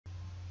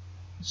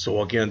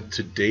So again,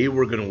 today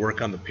we're going to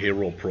work on the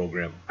payroll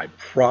program. I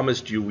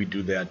promised you we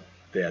do that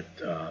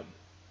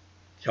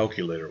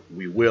calculator.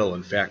 We will.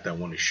 In fact, I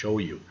want to show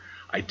you.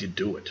 I did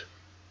do it.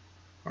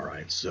 All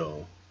right,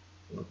 so,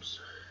 whoops.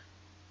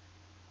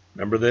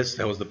 Remember this?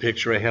 That was the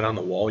picture I had on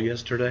the wall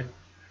yesterday.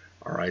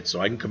 All right, so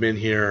I can come in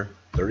here,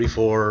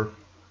 34,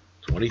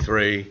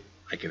 23.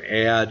 I can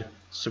add,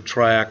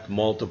 subtract,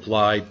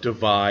 multiply,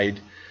 divide,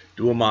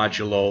 do a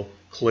modulo,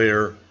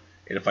 clear,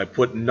 and if I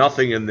put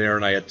nothing in there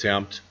and I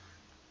attempt,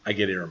 I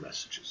get error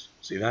messages.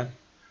 See that?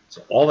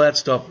 So all that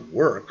stuff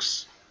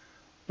works,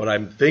 but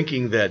I'm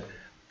thinking that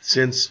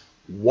since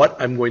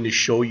what I'm going to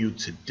show you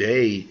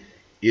today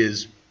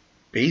is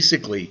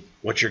basically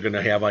what you're going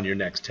to have on your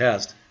next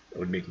test, it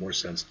would make more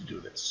sense to do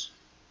this.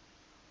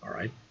 All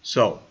right,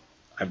 so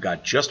I've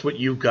got just what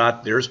you've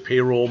got. There's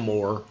Payroll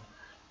More.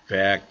 In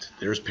fact,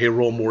 there's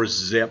Payroll More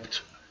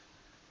zipped.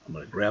 I'm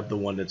going to grab the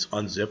one that's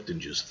unzipped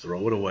and just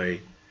throw it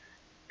away.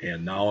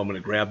 And now I'm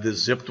going to grab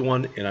this zipped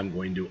one and I'm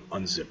going to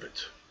unzip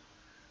it.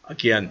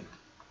 Again,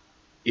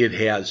 it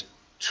has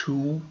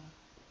two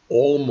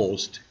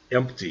almost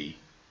empty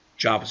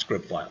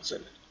JavaScript files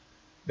in it.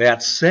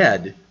 That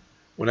said,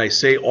 when I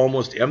say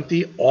almost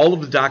empty, all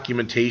of the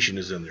documentation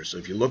is in there. So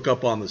if you look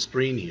up on the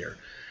screen here,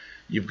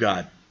 you've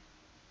got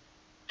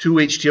two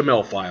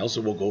HTML files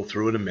that we'll go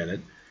through in a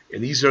minute,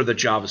 and these are the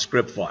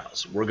JavaScript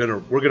files. We're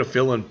gonna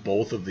fill in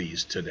both of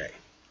these today.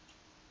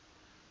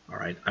 All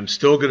right, I'm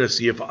still gonna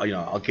see if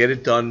I'll get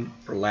it done,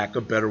 for lack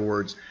of better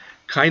words,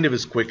 kind of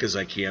as quick as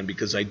I can,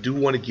 because I do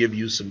want to give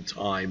you some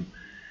time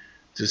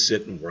to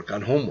sit and work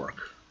on homework.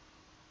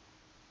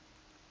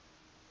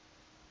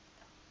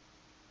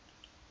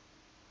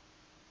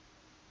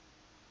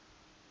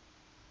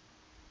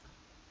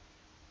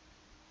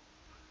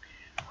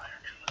 Why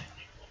aren't you letting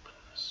me open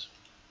this?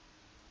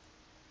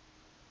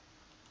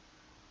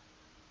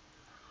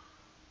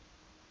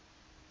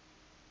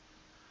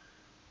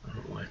 I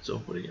don't know why it's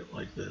opening it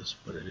like this,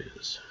 but it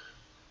is.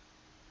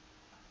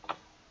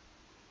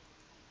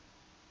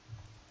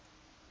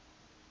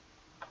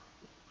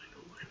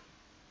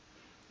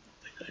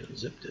 I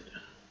unzipped it.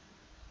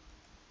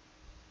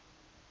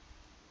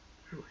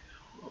 There we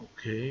go.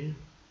 Okay.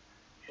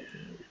 Yeah,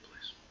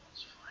 replaceable.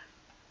 That's fine.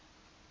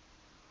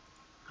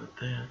 Got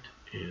that,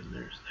 and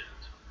there's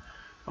that.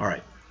 All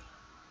right.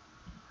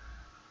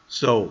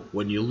 So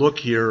when you look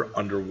here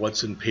under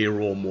what's in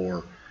Payroll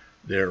More,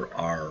 there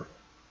are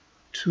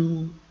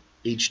two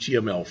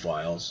HTML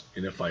files,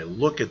 and if I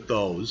look at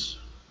those,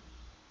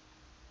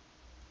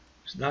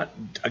 it's not,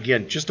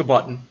 again, just a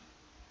button.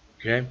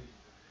 Okay.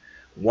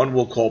 One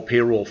we'll call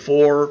Payroll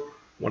 4,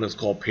 one is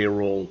called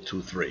Payroll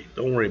 2.3.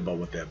 Don't worry about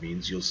what that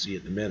means. You'll see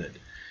it in a minute,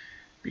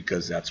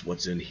 because that's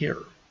what's in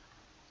here.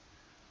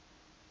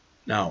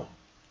 Now,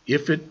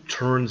 if it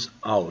turns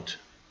out,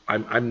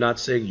 I'm not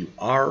saying you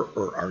are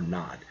or are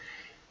not.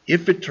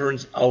 If it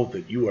turns out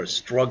that you are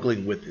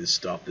struggling with this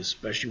stuff,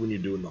 especially when you're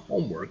doing the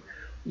homework,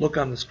 look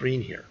on the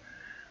screen here.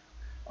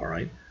 All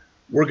right.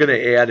 We're going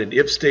to add an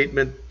if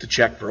statement to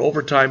check for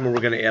overtime, and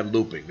we're going to add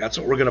looping. That's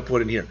what we're going to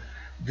put in here.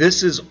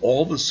 This is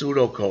all the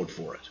pseudocode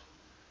for it.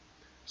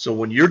 So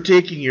when you're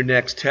taking your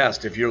next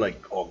test, if you're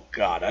like, oh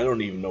God, I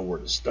don't even know where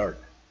to start,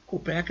 go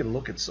back and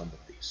look at some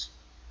of these.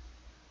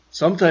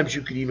 Sometimes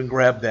you can even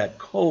grab that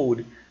code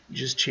and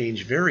just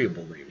change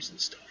variable names and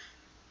stuff.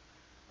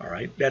 All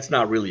right, that's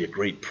not really a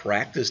great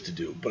practice to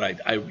do,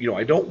 but I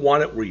don't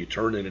want it where you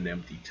turn in an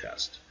empty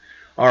test.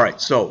 All right,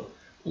 so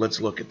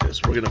let's look at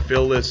this. We're going to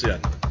fill this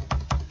in.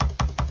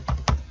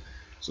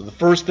 So the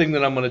first thing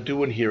that I'm going to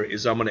do in here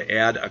is I'm going to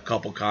add a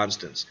couple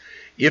constants.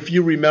 If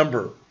you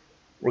remember,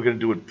 we're going to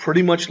do it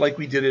pretty much like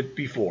we did it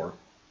before,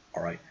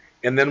 all right?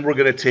 And then we're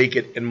going to take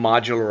it and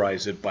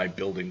modularize it by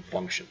building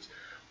functions.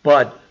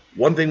 But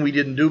one thing we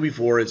didn't do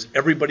before is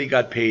everybody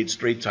got paid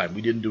straight time.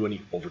 We didn't do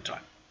any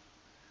overtime.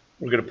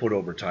 We're going to put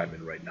overtime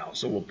in right now.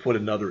 So we'll put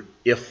another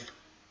if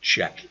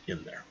check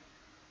in there,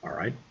 all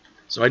right?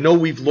 So I know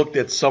we've looked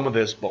at some of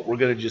this, but we're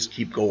going to just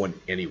keep going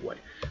anyway.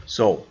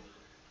 So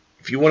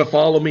if you want to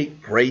follow me,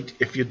 great.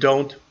 If you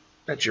don't,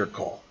 that's your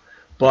call.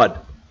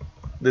 But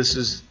this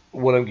is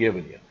what I'm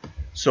giving you.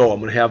 So I'm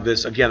going to have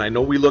this, again, I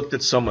know we looked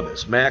at some of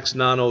this. Max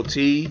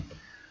non-OT,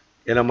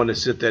 and I'm going to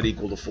set that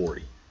equal to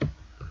 40.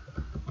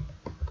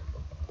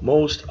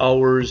 Most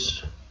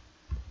hours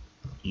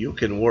you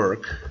can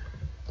work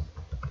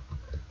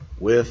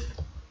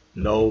with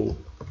no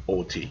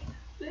OT.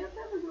 Do you have to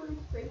have as many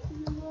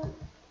spaces as that?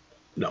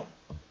 No.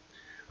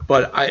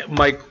 But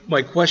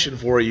my question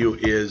for you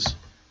is,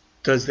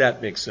 does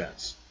that make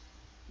sense?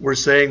 We're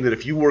saying that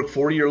if you work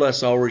 40 or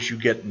less hours, you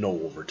get no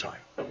overtime.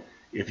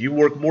 If you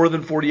work more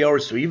than 40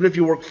 hours, so even if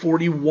you work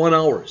 41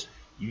 hours,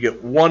 you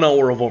get 1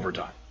 hour of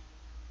overtime.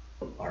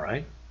 All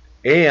right?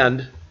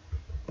 And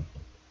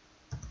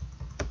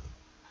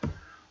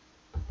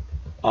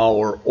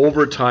our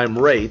overtime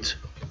rate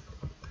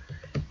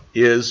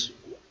is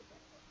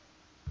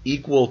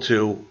equal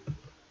to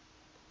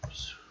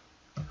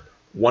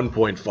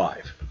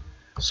 1.5.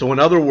 So in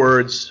other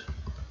words,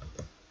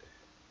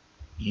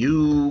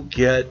 you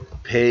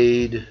get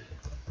paid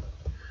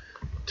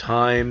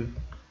time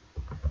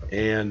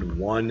and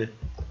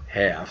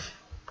 1/2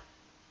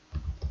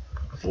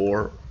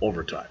 for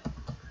overtime.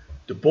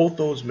 Do both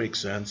those make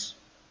sense?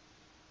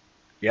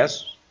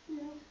 Yes? Yeah.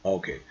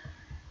 Okay.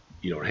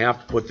 You don't have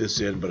to put this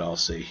in, but I'll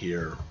say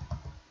here,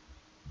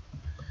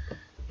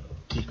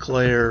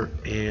 declare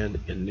and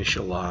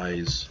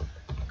initialize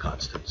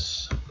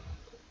constants.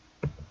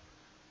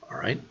 All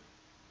right.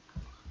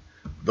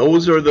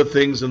 Those are the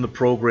things in the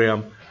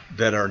program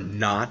that are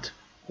not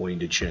going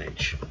to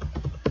change.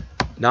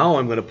 Now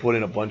I'm going to put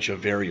in a bunch of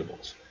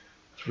variables.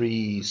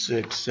 3,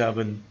 6,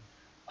 7,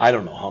 I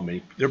don't know how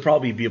many. There'll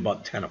probably be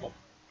about 10 of them,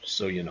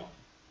 so you know.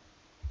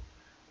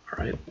 All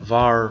right,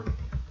 var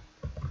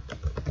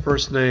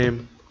first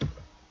name,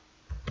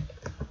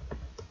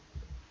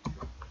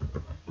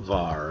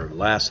 var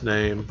last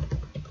name,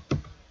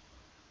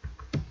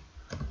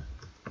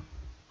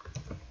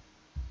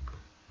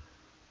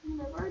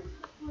 Whenever I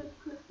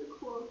click the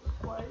quote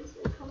twice,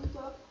 it comes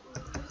up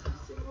with just a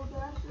single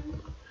dashes.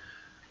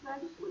 Can I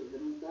just leave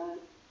it as that?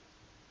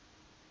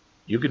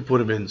 you can put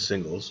them in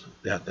singles.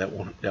 That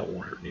won't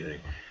hurt anything.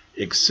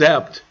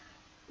 Except,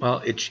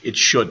 well, it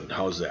shouldn't.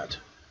 How's that?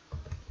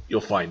 You'll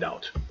find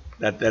out.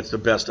 That's the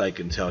best I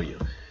can tell you.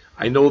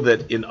 I know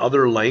that in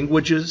other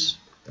languages,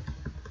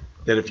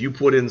 that if you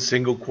put in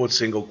single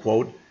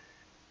quote,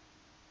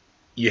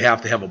 you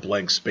have to have a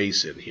blank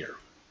space in here.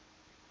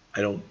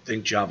 I don't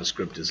think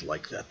JavaScript is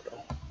like that, though.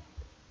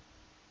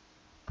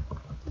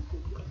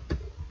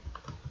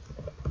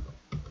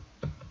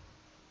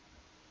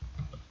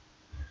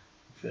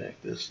 In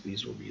fact,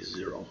 these will be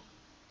 0.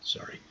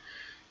 Sorry.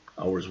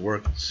 Hours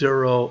worked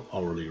 0,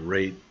 hourly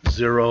rate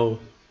 0.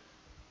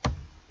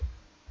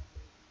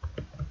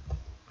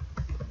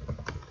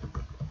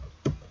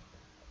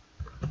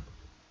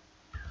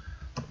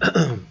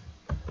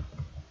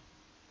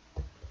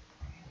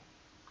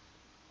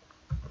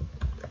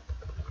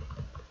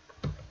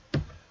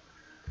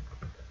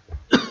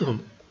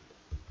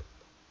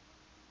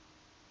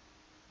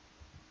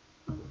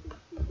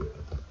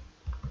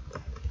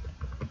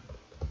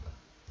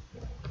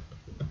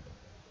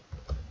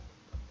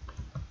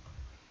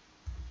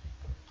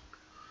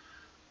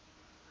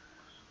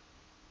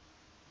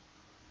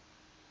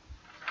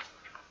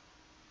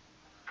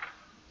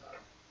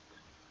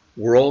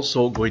 We're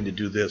also going to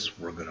do this.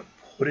 We're going to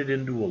put it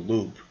into a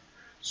loop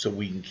so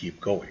we can keep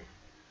going.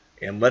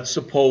 And let's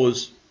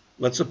suppose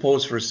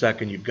for a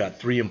second you've got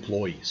 3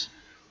 employees.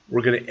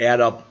 We're going to add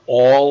up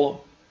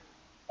all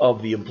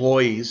of the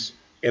employees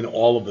and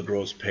all of the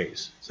gross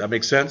pays. Does that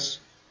make sense?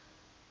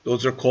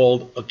 Those are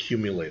called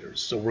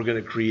accumulators. So we're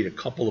going to create a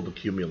couple of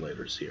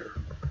accumulators here.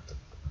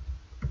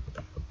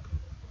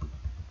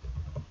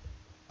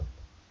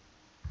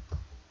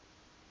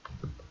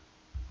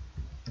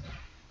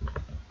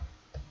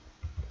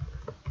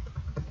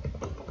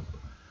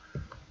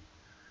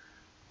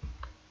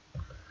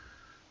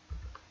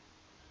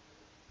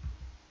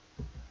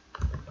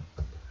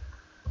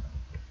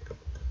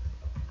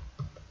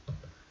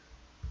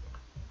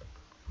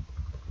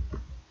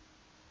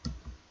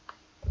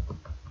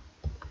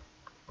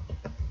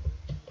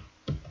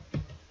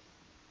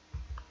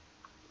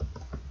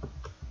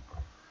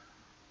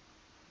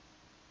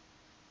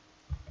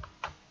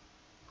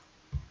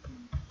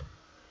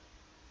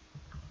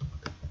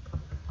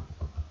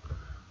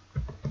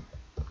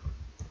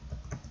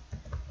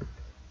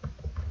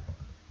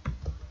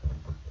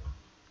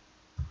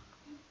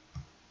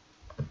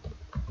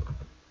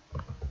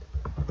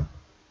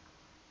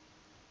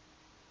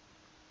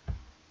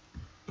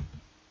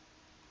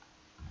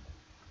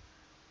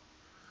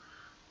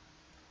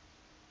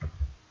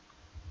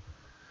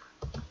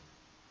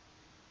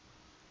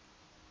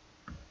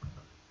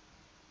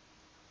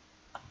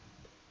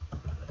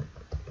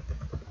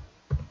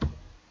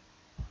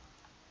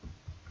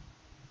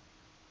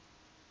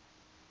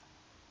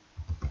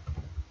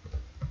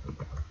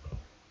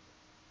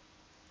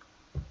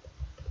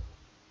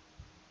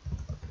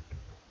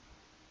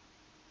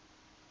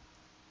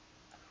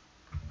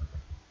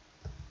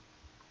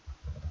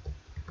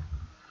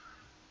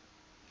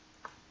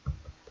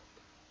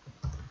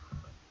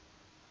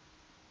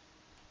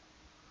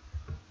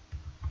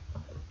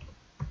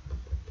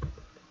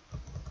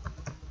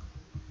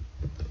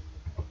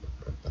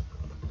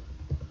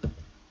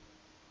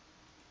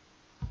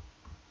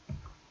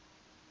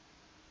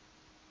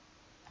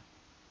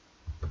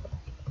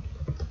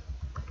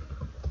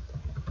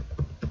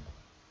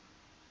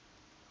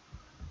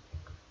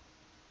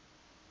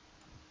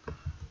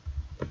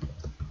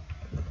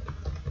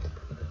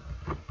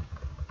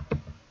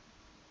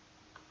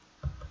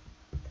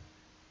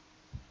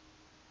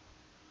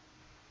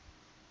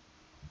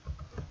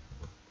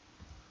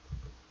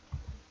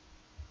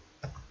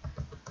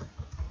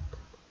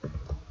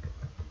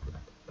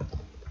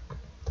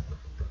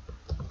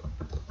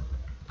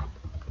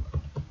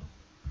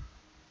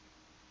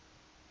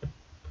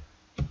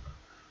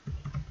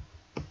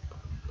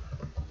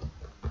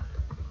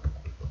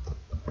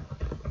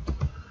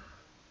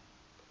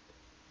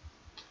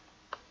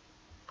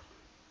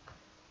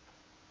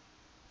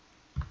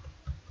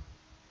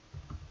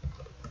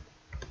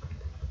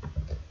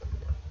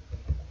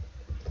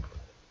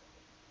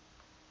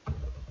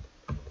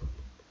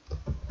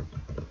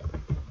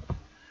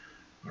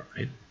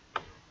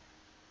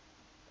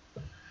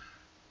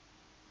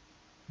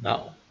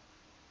 Now,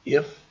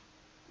 if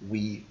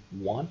we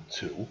want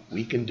to,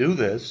 we can do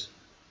this.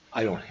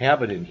 I don't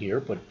have it in here,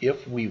 but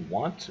if we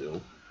want to,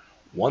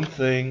 one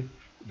thing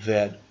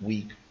that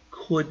we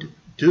could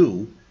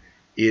do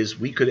is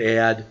we could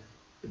add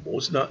the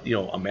most,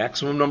 a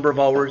maximum number of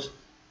hours,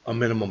 a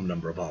minimum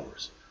number of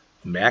hours,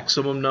 a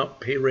maximum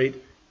pay rate,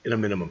 and a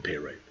minimum pay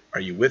rate. Are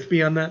you with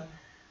me on that?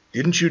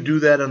 Didn't you do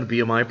that on the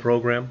BMI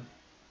program?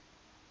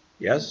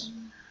 Yes?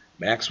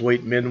 Max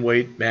weight,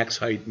 max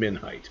height, min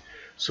height.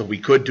 So we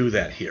could do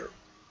that here.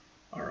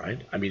 All right?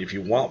 I mean, if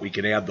you want, we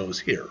can add those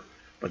here.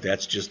 But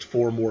that's just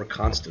 4 more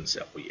constants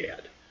that we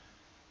add.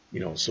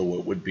 So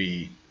it would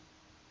be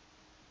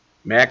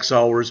max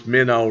hours,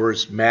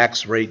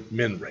 max rate,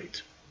 min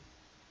rate.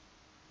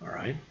 All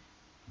right?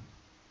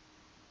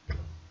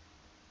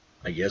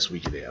 I guess we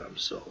could add them.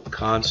 So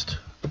const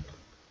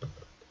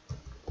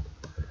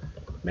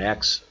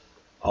max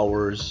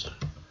hours,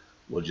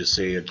 we'll just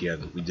say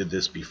again, we did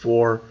this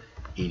before,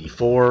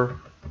 84,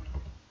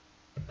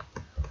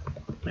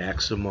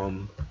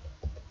 maximum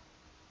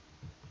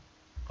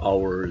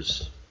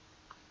hours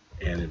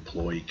an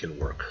employee can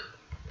work.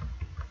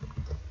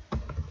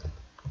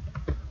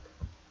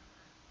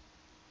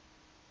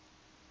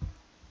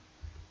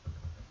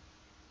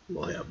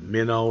 We'll have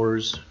min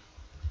hours,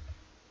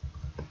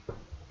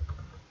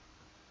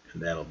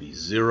 and that'll be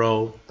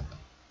 0,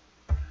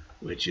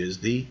 which is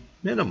the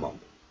minimum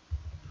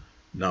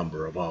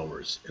number of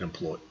hours an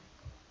employee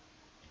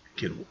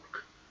can work.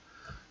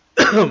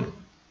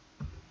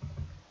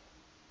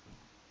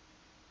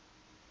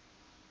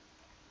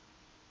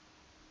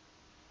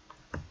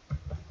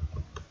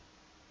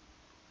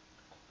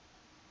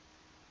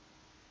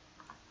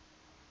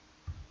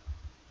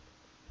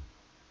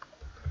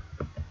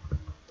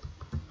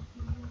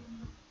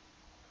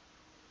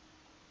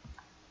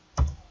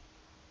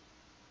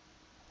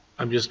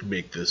 I'm just going to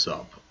make this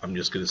up. I'm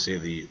just going to say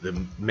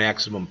the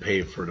maximum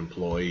pay for an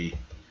employee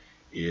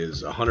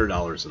is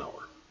 $100 an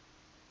hour.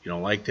 You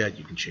don't like that,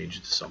 you can change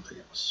it to something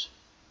else.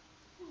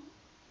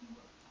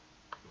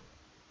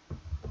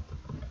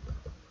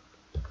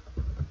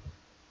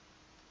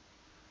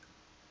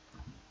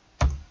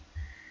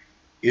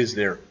 Is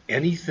there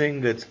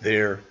anything that's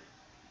there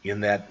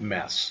in that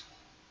mess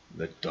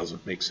that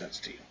doesn't make sense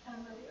to you?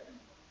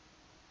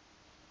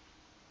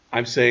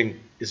 I'm saying,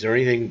 is there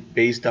anything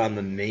based on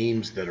the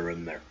names that are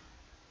in there?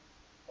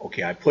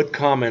 Okay, I put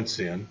comments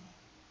in,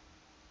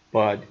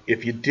 but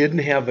if you didn't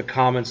have the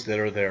comments that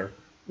are there,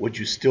 would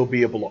you still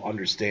be able to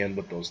understand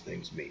what those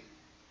things mean?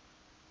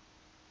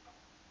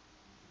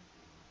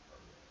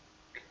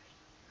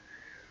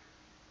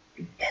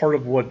 Part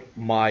of what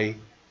my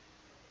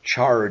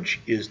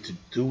charge is to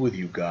do with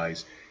you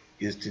guys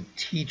is to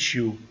teach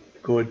you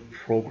good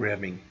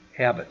programming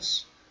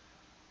habits.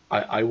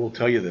 I will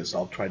tell you this,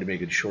 I'll try to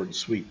make it short and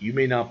sweet. You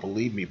may not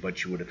believe me,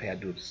 but you would have had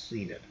to have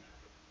seen it.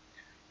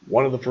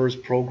 One of the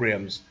first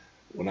programs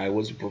when I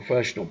was a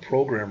professional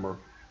programmer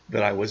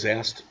that I was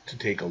asked to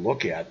take a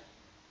look at,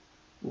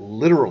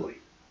 literally,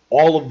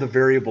 all of the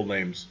variable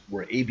names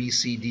were A, B,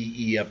 C, D,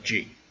 E, F,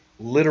 G.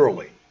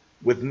 Literally,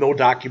 with no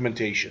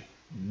documentation.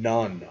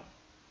 None.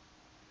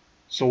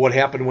 So what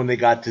happened when they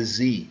got to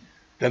Z?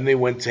 Then they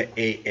went to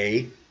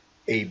AA,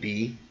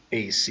 AB,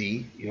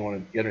 AC.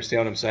 You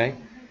understand what I'm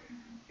saying?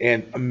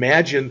 And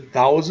imagine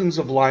thousands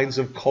of lines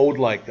of code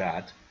like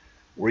that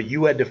where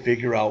you had to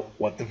figure out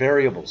what the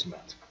variables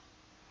meant.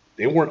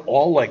 They weren't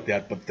all like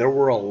that, but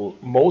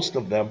most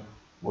of them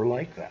were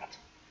like that.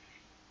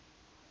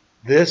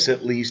 This,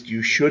 at least,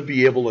 you should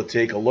be able to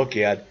take a look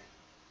at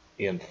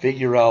and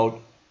figure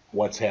out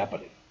what's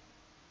happening.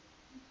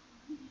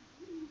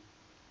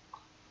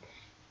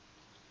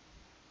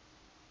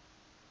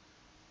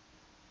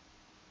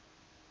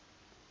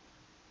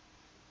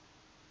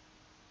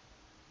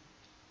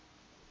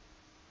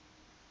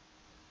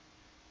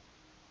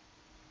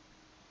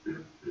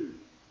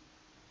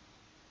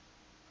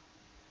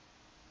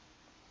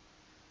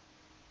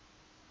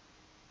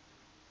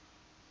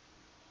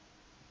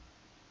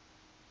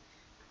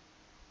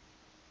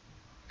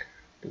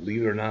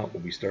 Believe it or not,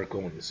 when we start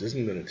going, this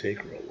isn't going to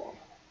take real long.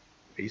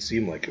 It may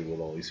seem like it with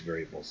all these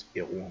variables.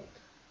 It won't.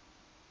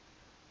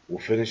 We'll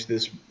finish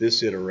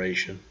this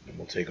iteration, and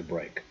we'll take a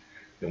break.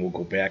 Then we'll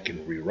go back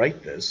and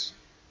rewrite this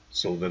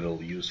so that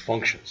it'll use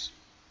functions.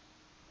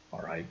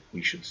 All right,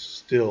 we should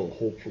still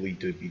hopefully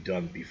be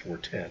done before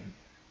 10.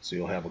 So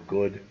you'll have a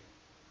good,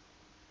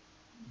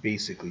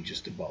 basically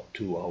just about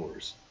 2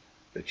 hours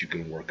that you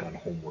can work on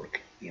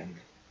homework and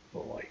the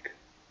like.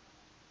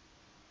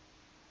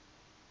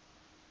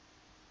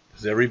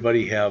 Does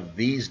everybody have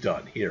these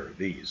done? Here,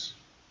 these.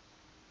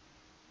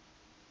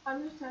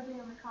 I'm just typing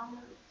in the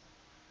comments.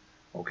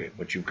 Okay,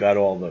 but you've got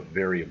all the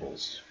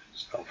variables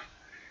stuff.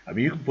 I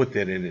mean, you can put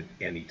that in at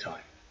any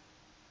time.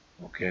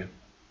 Okay?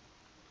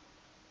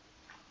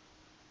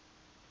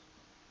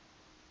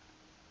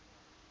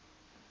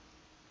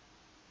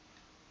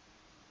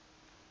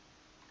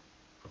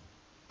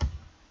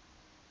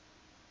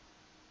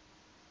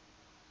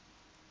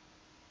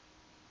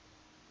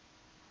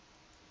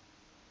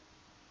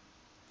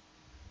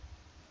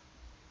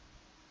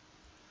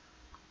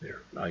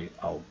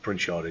 I'll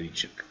print you out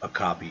a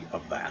copy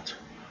of that.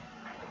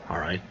 All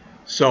right.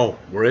 So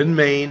we're in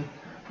main.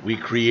 We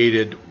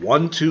created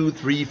 1, 2,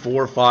 3,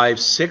 4, 5,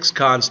 6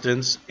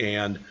 constants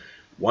and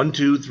 1,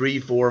 2, 3,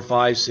 4,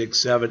 5, 6,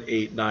 7,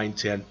 8, 9,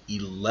 10,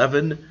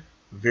 11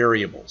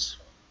 variables.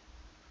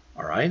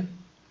 All right.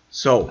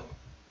 So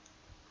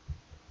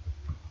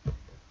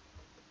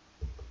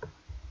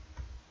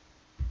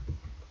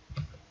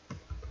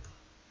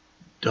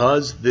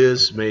does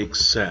this make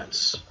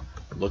sense?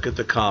 Look at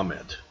the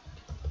comment.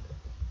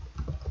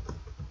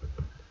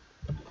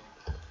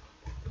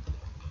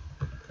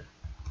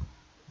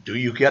 Do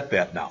you get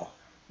that now?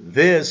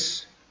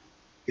 This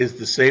is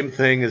the same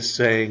thing as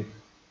saying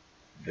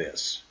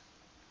this.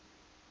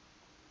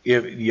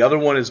 If the other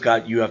one has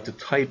got, you have to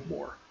type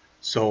more.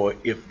 So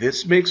if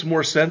this makes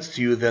more sense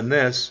to you than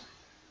this,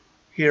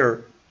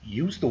 here,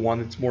 use the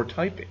one that's more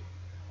typing.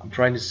 I'm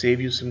trying to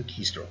save you some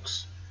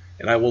keystrokes.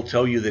 And I will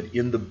tell you that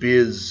in the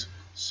biz,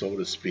 so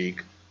to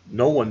speak,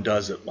 no one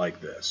does it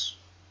like this.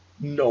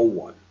 No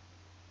one.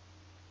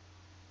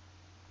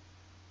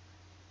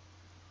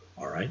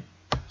 All right.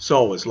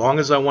 So as long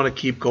as I want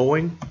to keep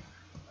going,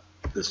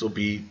 this will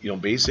be,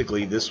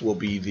 basically this will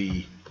be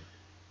the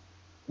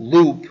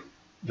loop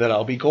that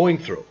I'll be going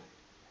through.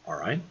 All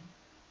right.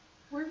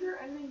 Where's your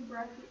ending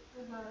bracket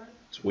for the?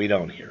 It's way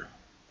down here.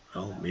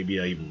 Well, maybe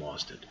I even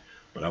lost it.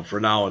 But for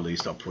now, at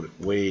least, I'll put it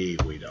way,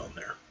 way down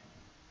there.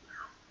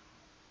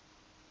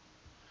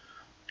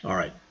 All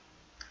right.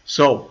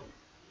 So,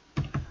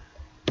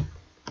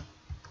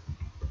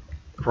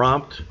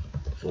 prompt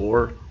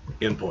for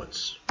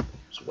inputs.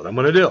 So what I'm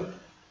going to do,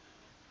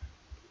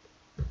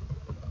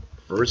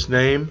 first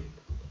name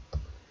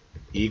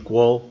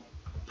equal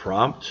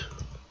prompt,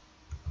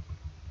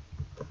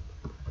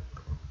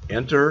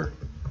 enter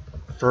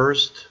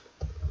first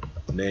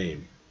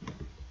name.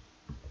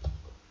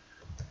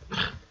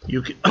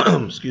 You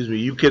can, excuse me,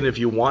 you can, if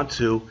you want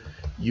to,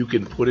 you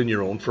can put in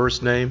your own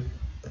first name.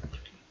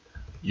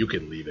 You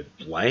can leave it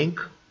blank.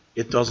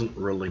 It doesn't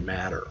really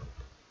matter.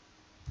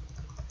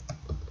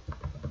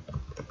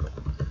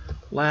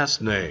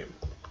 Last name.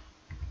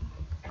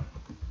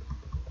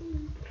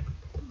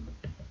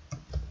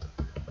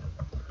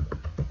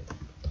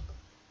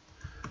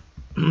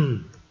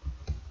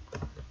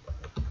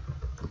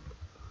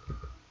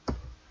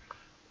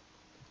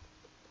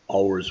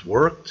 Hours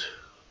worked.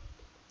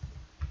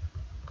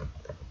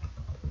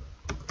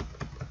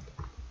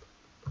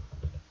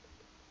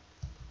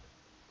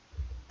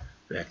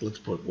 In fact,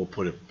 we'll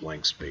put a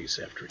blank space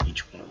after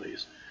each one of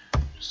these,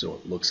 so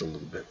it looks a little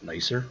bit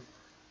nicer.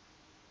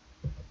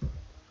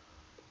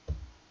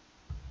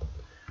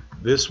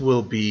 This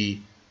will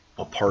be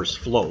a parse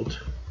float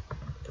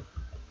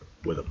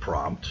with a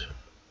prompt.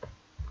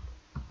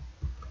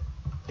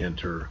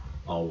 Enter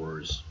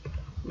hours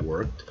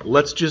worked.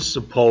 Let's just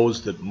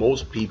suppose that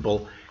most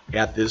people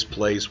at this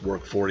place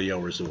work 40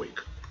 hours a week.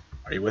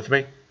 Are you with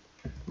me?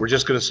 We're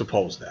just going to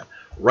suppose that.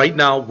 Right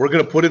now, we're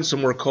going to put in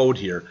some more code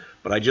here,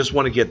 but I just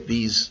want to get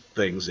these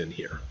things in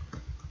here.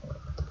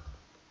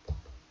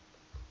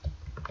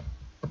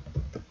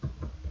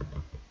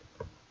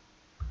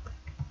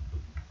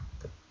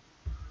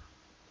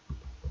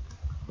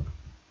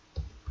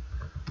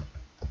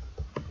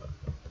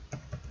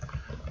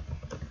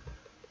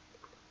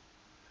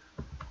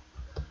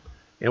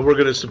 And we're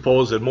going to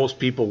suppose that most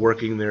people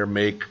working there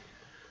make,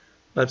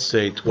 let's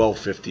say,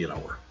 $12.50 an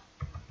hour.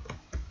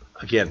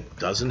 Again,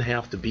 doesn't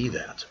have to be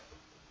that.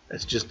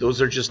 That's just,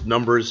 those are just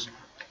numbers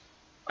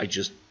I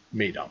just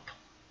made up.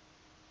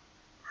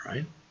 All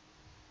right?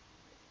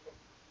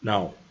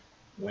 Now,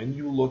 when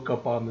you look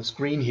up on the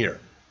screen here,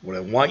 what I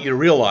want you to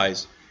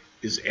realize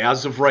is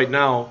as of right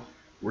now,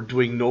 we're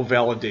doing no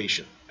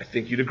validation. I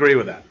think you'd agree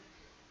with that.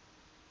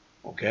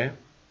 Okay?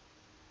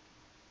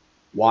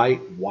 Why?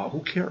 Who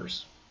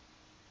cares?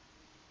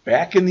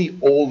 Back in the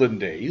olden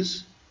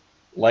days,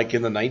 like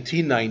in the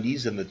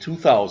 1990s and the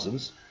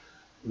 2000s,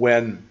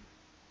 when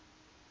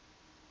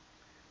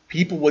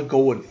people would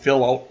go and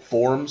fill out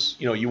forms,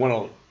 you want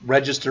to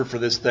register for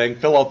this thing,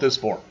 fill out this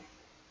form.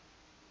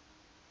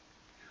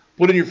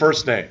 Put in your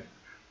first name,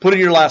 put in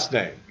your last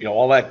name,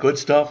 all that good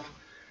stuff.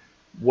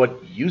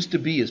 What used to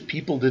be is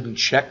people didn't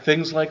check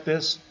things like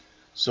this,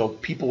 so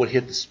people would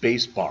hit the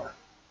space bar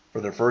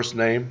for their first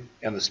name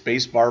and the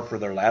space bar for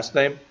their last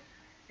name,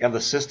 and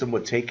the system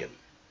would take it.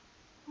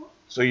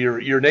 So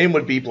your name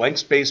would be blank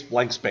space,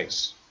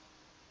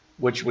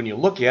 which when you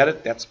look at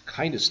it, that's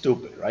kind of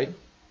stupid, right?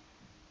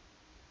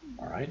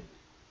 All right.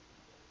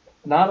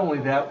 Not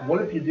only that,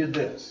 what if you did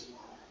this?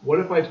 What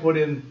if I put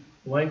in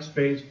blank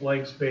space,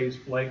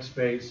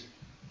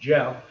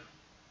 Jeff,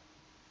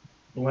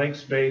 blank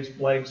space,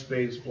 blank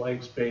space,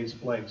 blank space,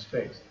 blank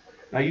space.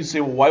 Now you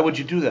say, well, why would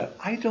you do that?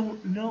 I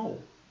don't know.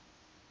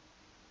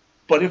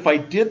 But if I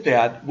did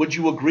that, would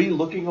you agree,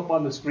 looking up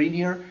on the screen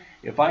here,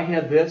 if I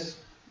had this,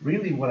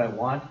 really what I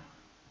want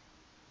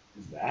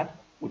is that?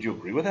 Would you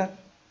agree with that?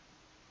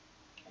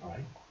 All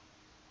right.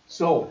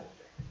 So,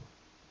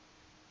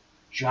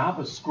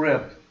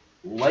 JavaScript,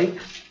 like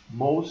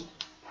most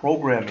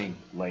programming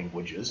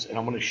languages, and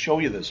I'm going to show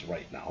you this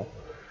right now.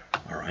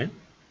 All right.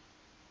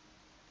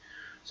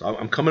 So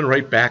I'm coming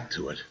right back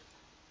to it.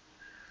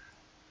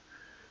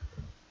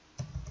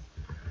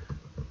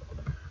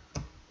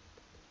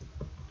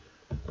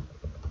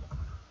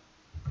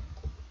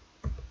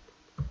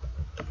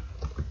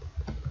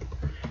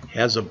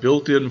 Has a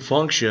built-in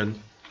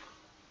function,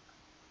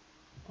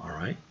 all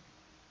right,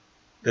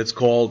 that's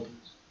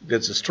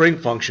a string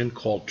function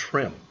called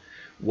trim.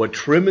 What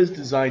trim is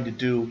designed to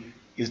do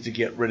is to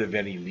get rid of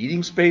any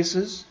leading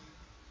spaces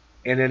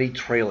and any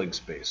trailing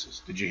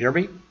spaces. Did you hear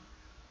me?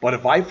 But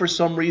if I, for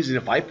some reason,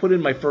 if I put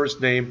in my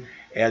first name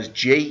as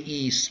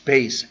JE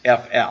space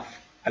FF,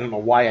 I don't know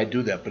why I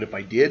do that, but if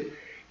I did,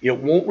 it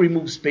won't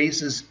remove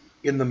spaces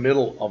in the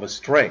middle of a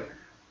string,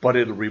 but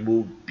it'll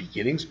remove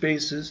beginning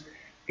spaces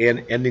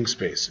and ending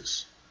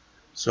spaces.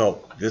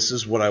 So this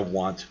is what I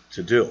want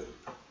to do.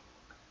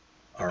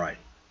 All right.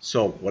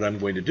 So what I'm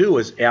going to do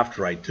is,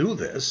 after I do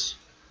this,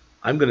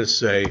 I'm going to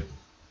say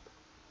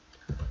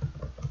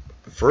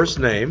first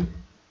name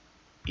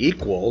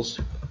equals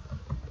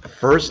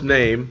first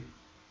name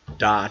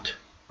dot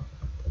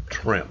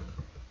trim.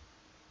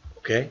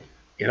 Okay?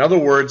 In other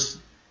words,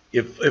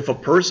 if a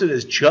person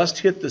has just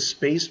hit the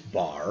space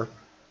bar,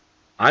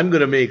 I'm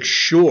going to make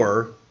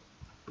sure,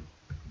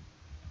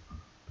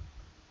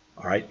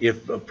 all right,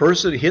 if a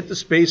person hit the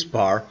space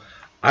bar,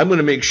 I'm going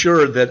to make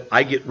sure that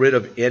I get rid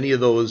of any of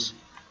those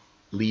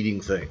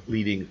leading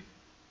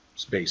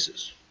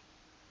spaces.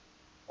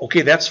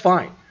 Okay, that's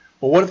fine.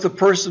 But what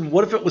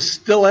if it was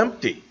still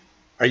empty?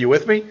 Are you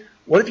with me?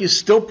 What if you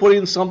still put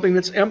in something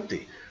that's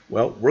empty?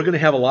 Well, we're going to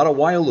have a lot of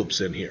while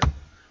loops in here.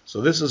 So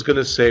this is going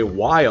to say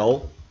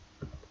while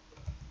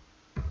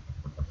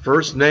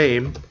first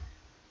name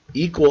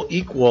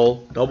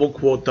equal double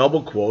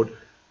quote,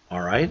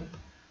 all right?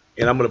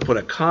 And I'm going to put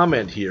a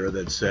comment here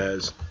that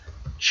says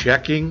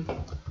checking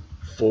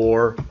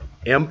for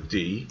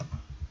empty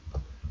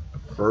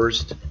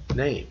first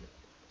name.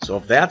 So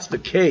if that's the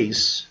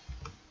case,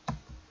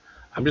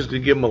 I'm just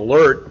going to give them an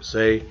alert,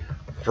 say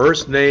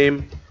first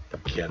name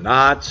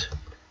cannot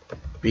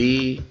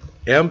be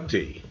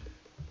empty.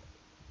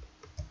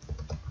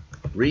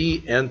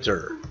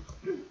 Re-enter.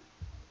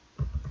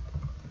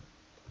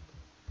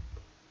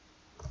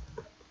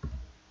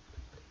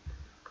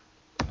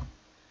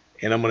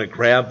 And I'm going to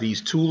grab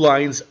these two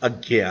lines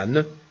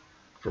again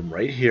from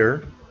right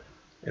here,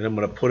 and I'm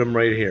going to put them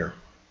right here.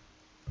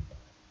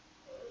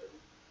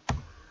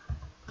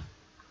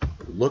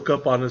 Look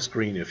up on the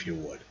screen if you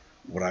would.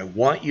 What I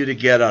want you to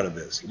get out of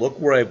this, look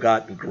where I've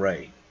got in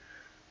gray.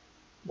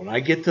 When I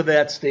get to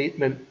that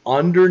statement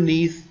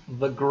underneath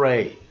the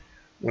gray,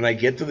 when I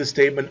get to the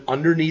statement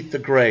underneath the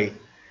gray,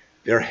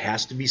 there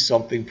has to be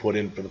something put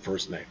in for the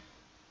first name.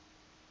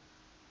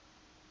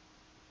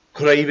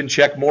 Could I even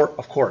check more?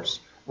 Of course.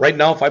 Right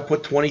now, if I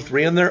put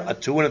 23 in there, a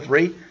 2 and a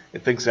 3,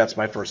 it thinks that's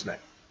my first name.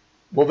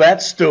 Well,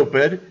 that's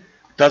stupid.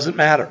 Doesn't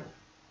matter.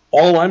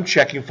 All I'm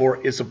checking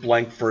for is a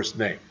blank first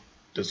name.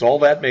 Does all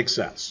that make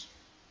sense?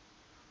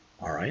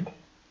 All right.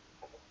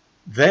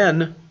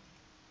 Then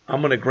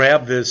I'm going to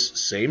grab this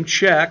same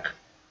check,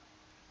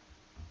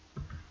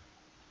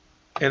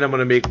 and I'm going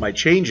to make my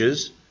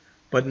changes.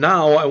 But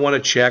now I want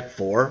to check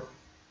for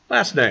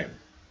last name.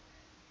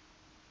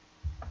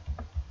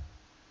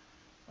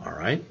 All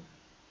right.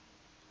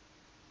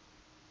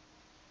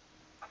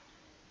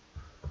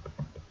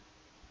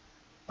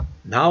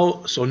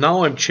 So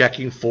now I'm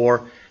checking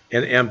for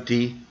an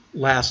empty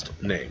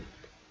last name.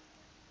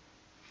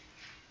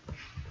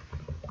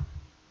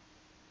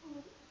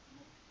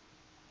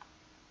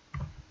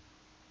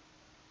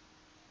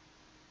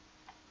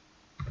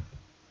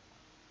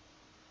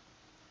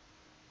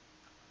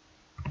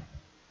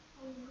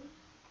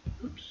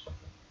 Oops.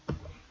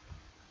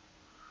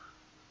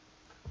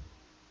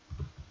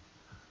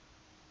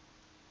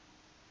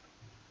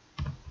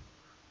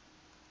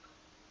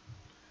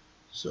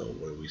 So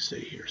what do we say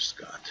here,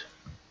 Scott?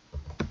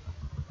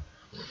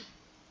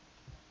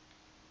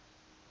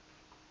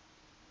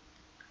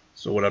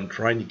 So what I'm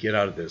trying to get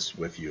out of this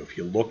with you, if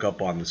you look up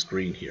on the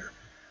screen here,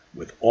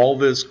 with all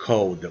this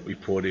code that we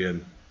put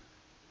in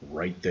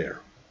right there,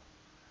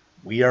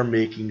 we are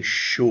making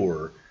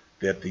sure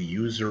that the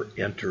user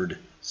entered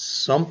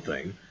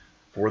something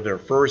for their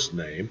first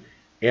name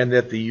and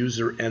that the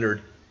user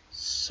entered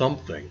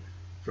something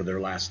for their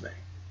last name.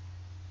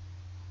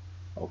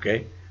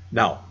 Okay?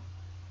 Now,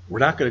 we're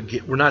not going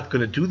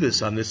to do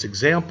this on this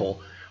example,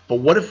 but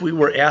what if we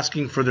were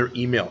asking for their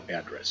email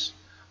address?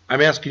 I'm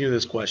asking you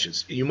this question.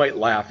 You might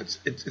laugh.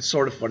 It's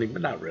sort of funny,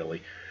 but not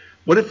really.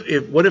 What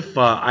if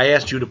I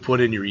asked you to put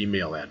in your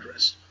email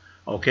address,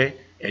 okay?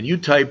 And you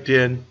typed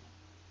in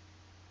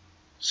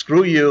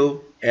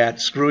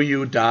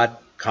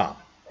screwyou@screwyou.com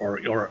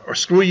or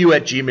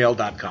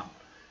screwyou@gmail.com.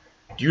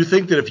 Do you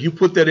think that if you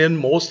put that in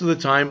most of the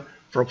time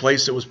for a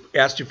place that was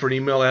asked you for an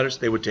email address,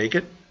 they would take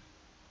it?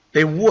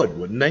 They would,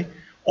 wouldn't they?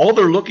 All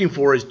they're looking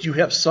for is, do you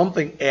have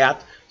something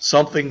at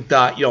something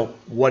dot,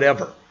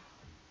 whatever.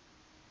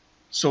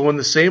 So in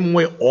the same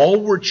way,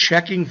 all we're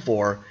checking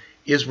for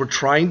is we're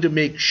trying to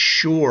make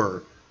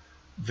sure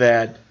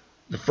that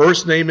the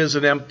first name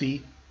isn't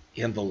empty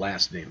and the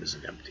last name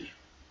isn't empty.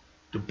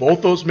 Do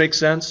both those make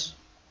sense?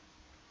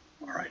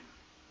 All right.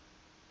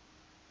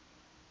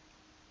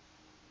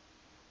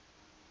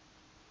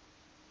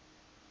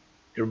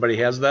 Everybody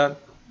has that?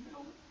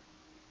 No.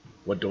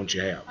 What don't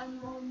you have?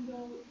 I'm on the.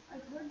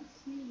 I've heard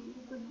C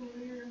with the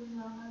clear and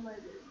the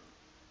highlighted.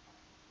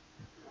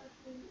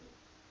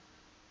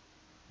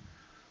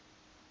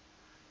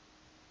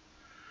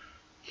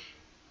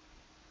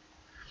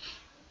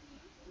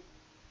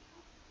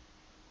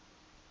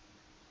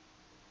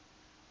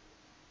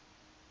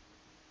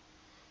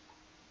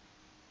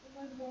 And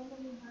I've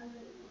randomly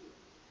highlighted it.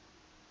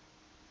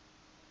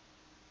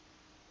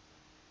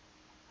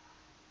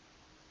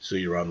 So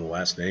you're on the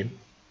last name?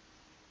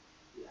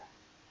 Yeah.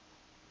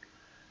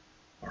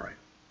 All right.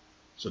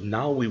 So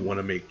now we want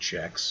to make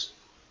checks.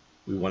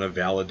 We want to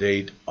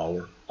validate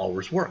our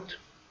hours worked.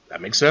 That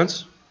makes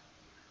sense?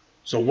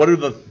 So what are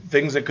the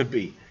things that could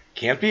be?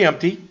 Can't be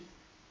empty.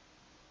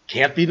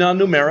 Can't be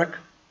non-numeric.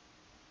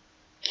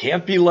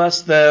 Can't be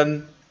less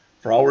than,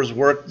 for hours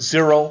worked,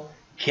 0.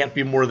 Can't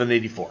be more than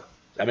 84.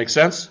 That makes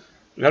sense?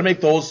 We've got to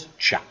make those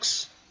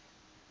checks.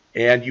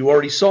 And you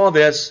already saw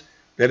this,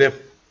 that if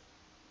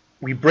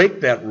we break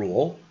that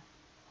rule,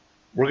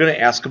 we're going to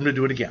ask them to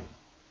do it again.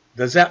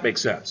 Does that make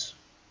sense?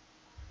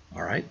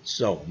 All right,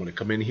 so I'm going to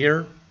come in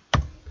here.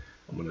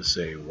 I'm going to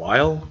say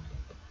while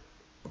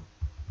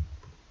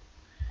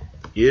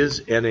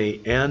is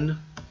NaN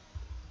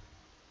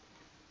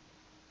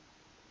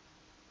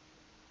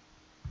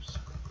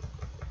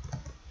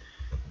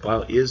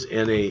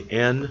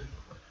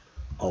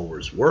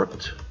hours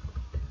worked.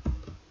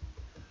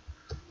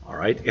 All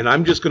right, and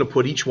I'm just going to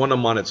put each one of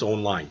them on its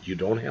own line. You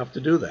don't have to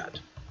do that.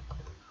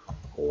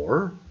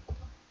 Or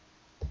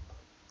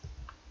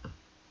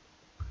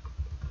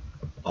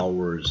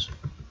hours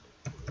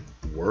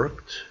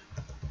worked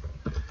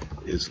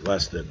is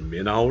less than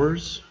min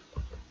hours.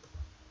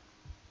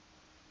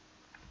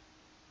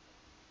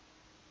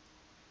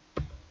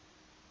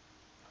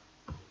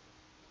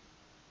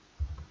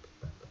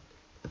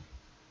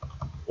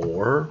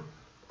 Or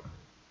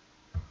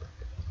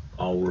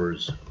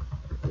hours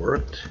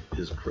worked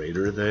is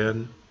greater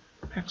than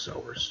max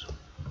hours.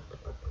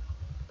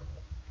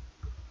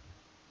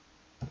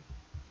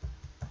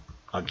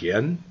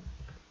 Again,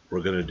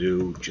 we're going to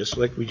do just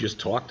like we just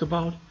talked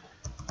about.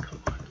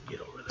 Come on, get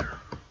over there.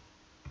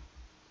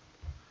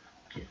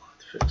 Okay,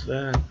 let's fix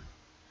that.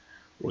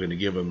 We're going to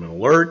give them an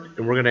alert,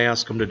 and we're going to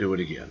ask them to do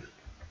it again.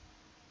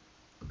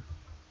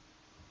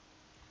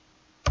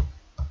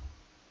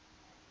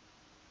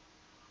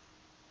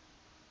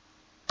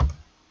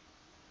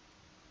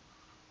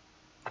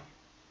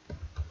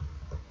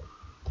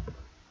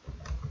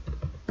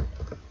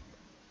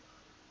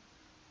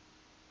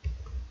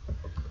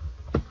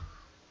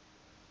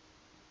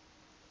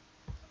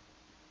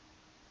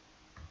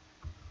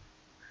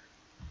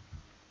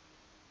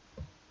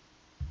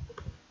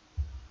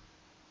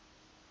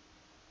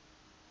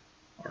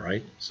 All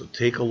right, so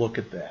take a look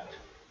at that.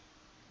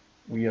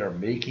 We are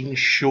making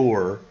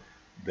sure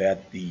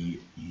that the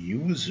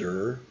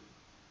user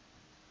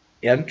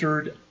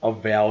entered a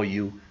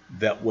value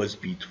that was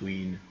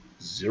between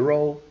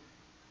 0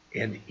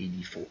 and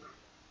 84.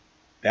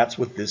 That's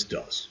what this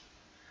does.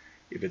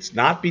 If it's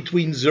not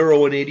between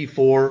 0 and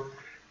 84,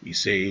 we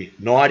say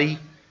naughty,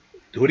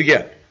 do it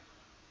again.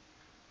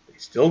 They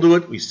still do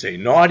it, we say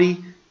naughty,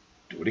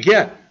 do it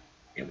again.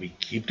 And we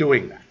keep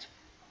doing that.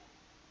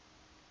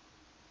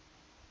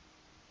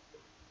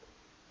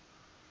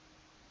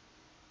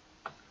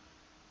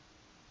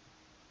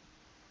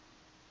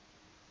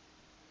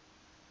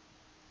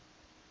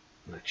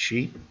 Let's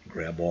sheet,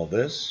 grab all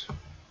this,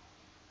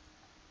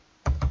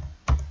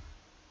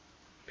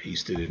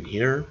 paste it in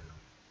here.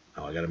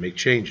 Now I got to make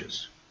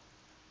changes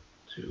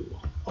to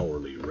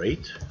hourly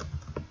rate.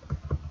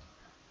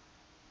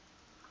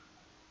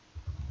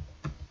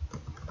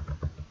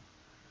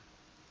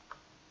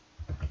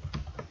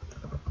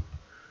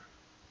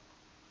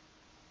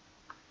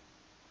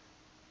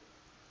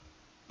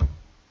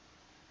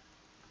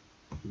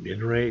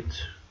 Min rate.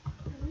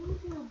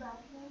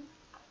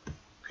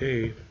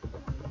 Okay.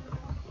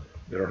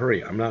 Better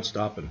hurry. I'm not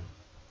stopping.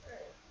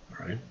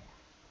 All right.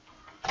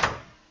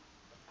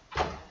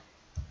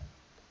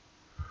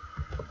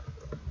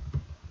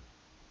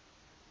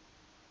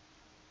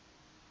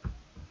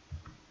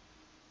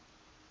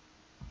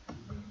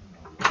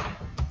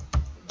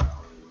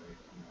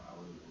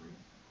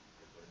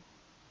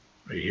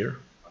 Right here.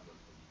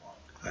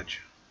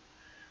 Gotcha.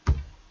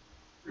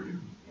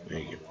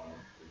 Thank you.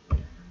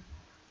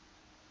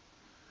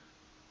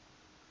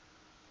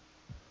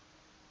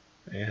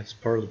 That's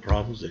part of the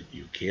problems that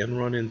you can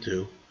run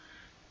into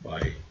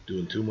by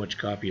doing too much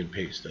copy and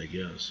paste, I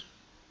guess.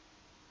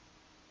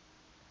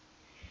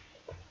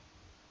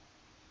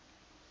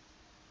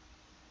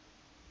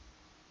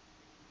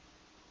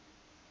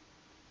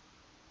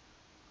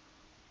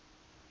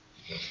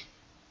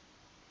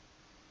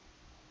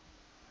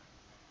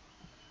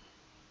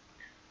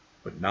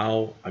 But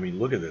now, I mean,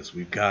 look at this.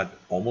 We've got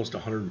almost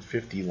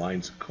 150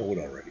 lines of code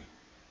already.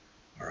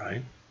 All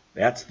right,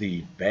 that's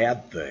the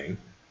bad thing,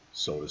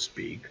 so to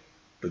speak.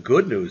 The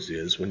good news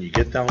is when you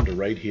get down to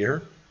right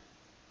here,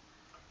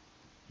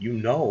 you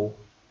know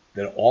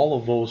that all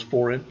of those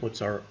 4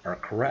 inputs are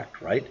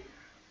correct, right?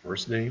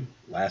 First name,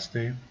 last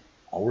name,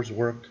 hours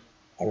worked,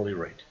 hourly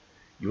rate.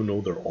 You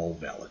know they're all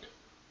valid.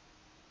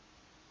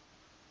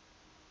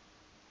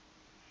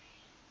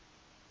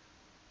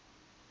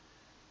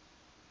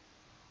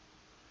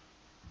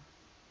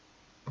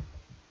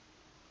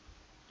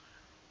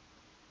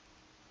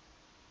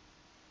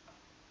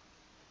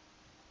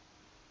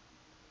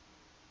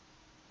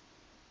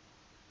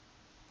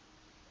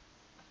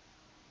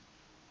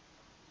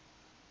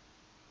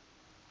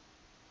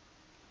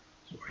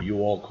 So are you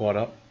all caught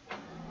up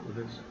with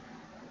this?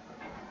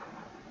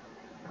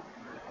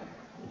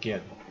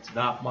 Again, it's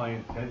not my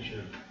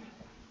intention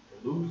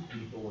to lose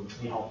people and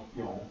see how,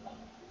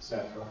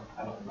 etc.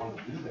 I don't want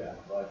to do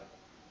that, but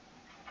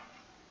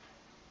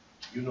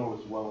you know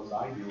as well as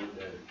I do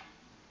that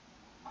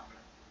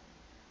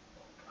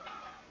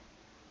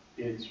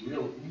it's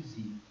real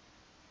easy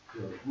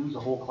to lose a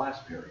whole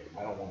class period.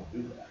 I don't want to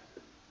do that.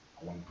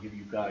 I want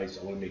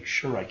to make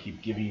sure I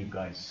keep giving you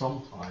guys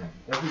some time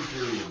every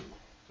period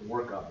to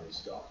work on this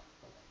stuff.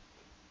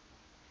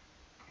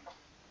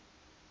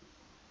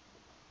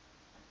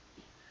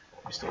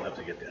 I still have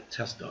to get that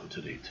test done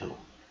today too.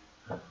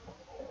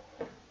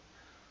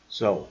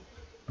 So,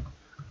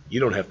 you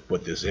don't have to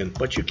put this in,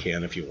 but you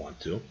can if you want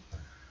to.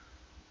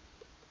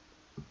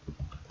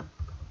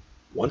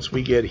 Once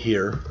we get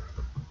here,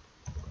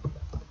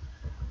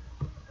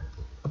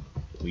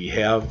 we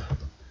have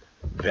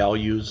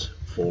values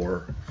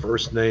for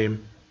first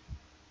name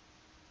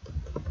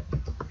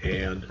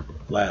and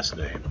last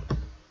name.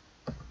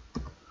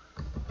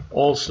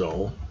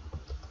 Also,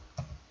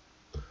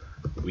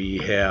 we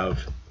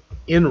have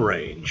in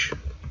range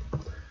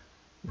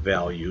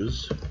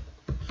values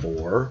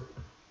for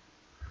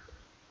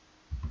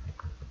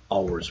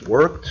hours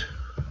worked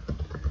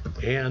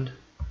and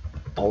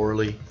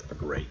hourly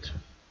rate.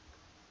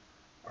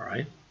 All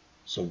right,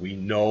 so we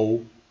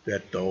know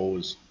that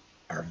those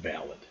are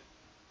valid.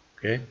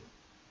 Okay,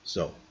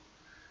 so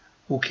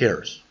who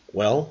cares?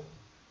 Well,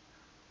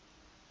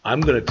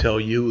 I'm going to tell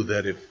you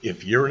that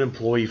if you're an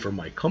employee for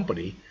my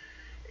company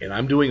and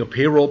I'm doing a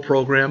payroll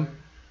program,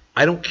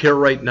 I don't care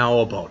right now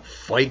about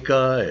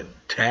FICA and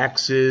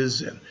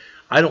taxes, and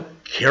I don't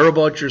care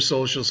about your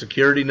social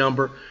security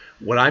number.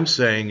 What I'm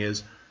saying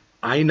is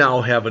I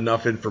now have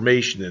enough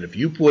information that if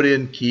you put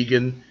in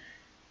Keegan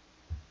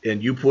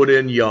and you put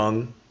in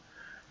Young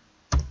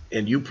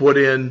and you put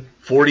in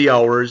 40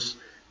 hours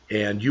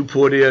and you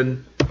put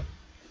in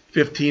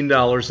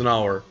 $15 an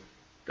hour,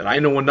 that I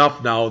know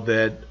enough now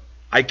that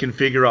I can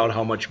figure out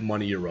how much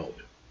money you're owed.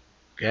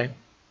 Okay?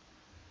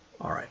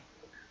 All right.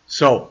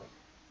 So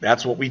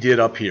that's what we did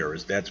up here.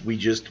 Is that's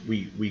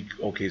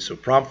okay, so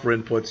prompt for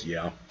inputs,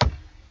 yeah.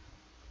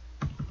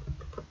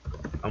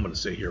 I'm going to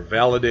say here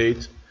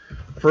validate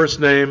first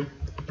name,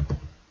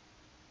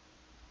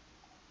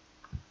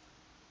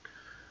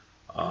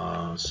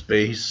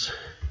 space,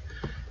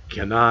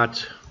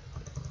 cannot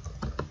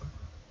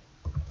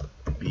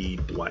be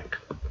blank.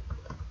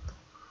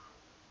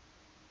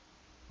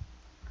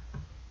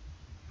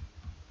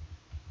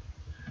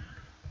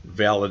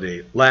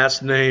 Validate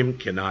last name,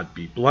 cannot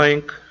be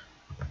blank.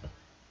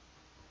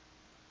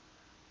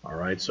 All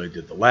right, so I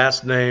did the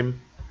last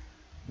name.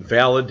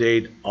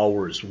 Validate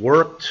hours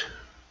worked,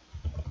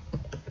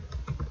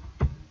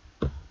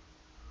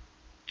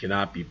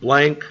 cannot be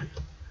blank,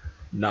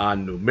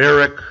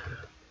 non-numeric,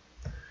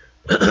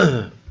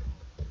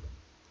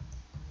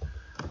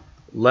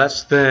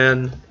 less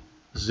than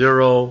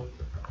 0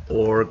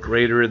 or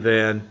greater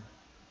than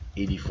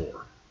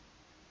 84.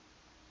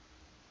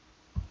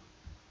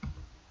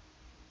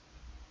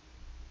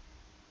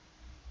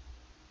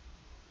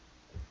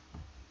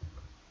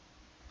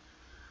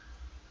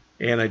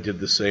 And I did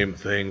the same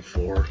thing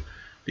for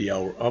the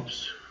hour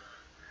ups.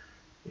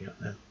 Yeah,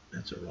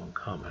 that's a wrong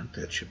comment.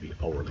 That should be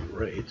hourly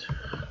rate.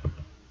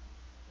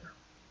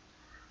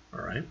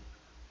 All right.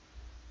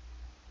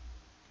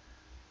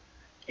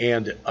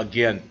 And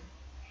again,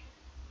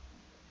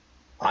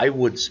 I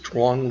would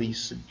strongly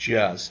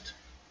suggest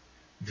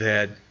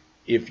that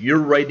if you're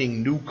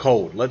writing new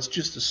code, let's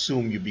just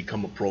assume you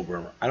become a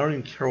programmer. I don't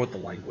even care what the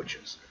language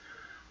is.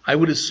 I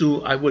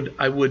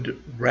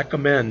would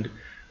recommend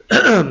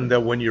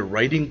that when you're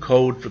writing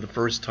code for the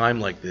first time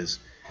like this,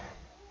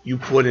 you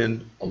put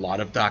in a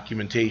lot of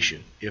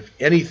documentation. If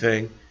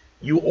anything,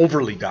 you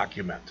overly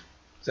document.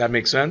 Does that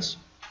make sense?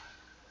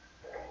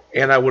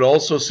 And I would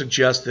also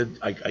suggest that,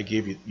 I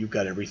gave you, you've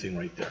got everything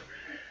right there.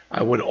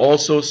 I would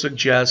also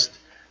suggest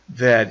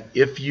that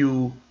if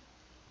you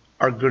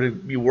are going to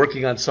be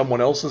working on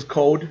someone else's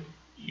code,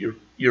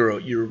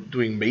 you're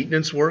doing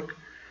maintenance work,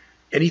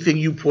 anything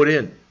you put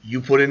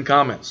in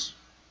comments.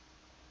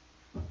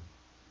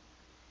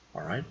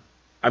 All right?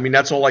 I mean,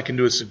 that's all I can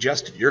do is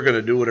suggest it. You're going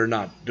to do it or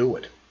not do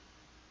it.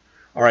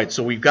 All right,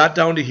 so we've got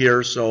down to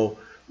here. So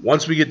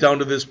once we get down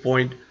to this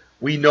point,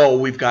 we know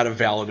we've got a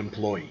valid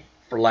employee,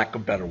 for lack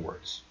of better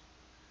words.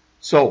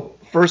 So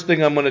first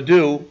thing I'm going to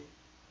do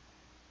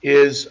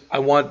is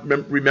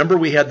remember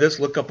we had this,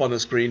 look up on the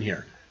screen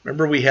here.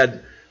 Remember we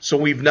had, so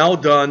we've now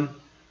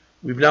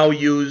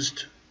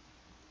used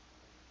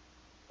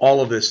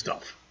all of this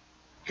stuff.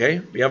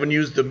 Okay, we haven't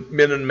used the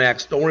min and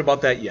max. Don't worry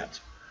about that yet.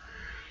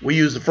 We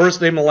use the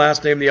first name, the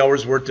last name, the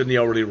hours worked, and the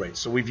hourly rate.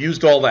 So we've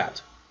used all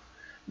that.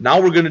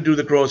 Now we're going to do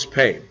the gross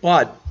pay.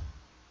 But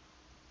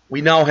we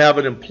now have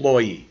an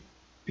employee.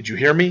 Did you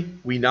hear me?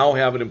 We now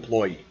have an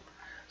employee.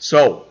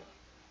 So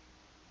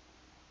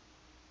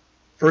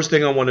first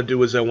thing I want to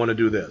do is I want to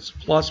do this.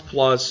 Plus,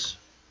 plus.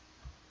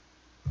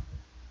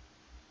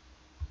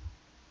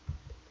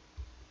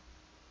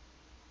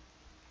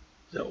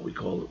 Is that what we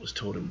called it? Was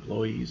total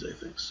employees, I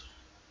think so.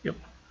 Yep.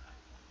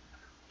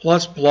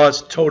 Plus,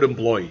 plus, total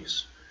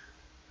employees.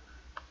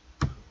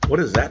 What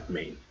does that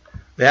mean?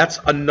 That's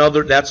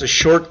a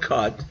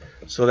shortcut.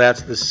 So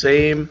that's the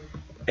same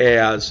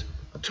as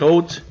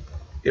tot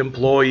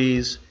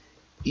employees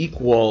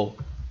equal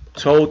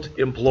tot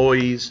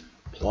employees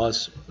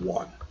plus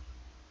 1.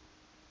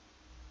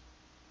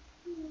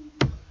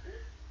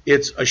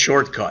 It's a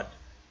shortcut.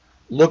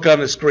 Look on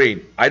the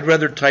screen. I'd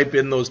rather type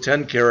in those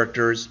 10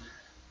 characters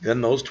than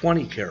those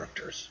 20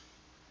 characters.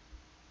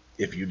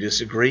 If you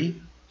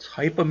disagree,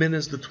 type them in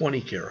as the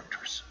 20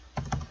 characters.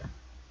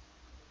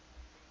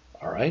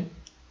 All right?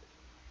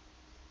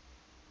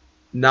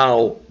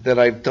 Now that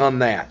I've done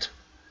that,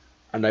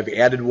 and I've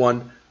added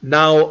one,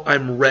 now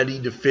I'm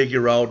ready to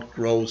figure out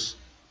gross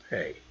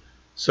pay.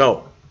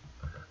 So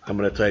I'm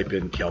going to type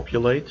in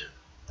calculate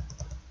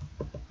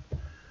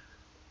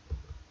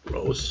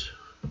gross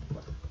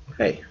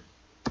pay.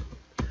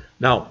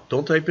 Now,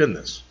 don't type in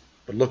this,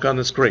 but look on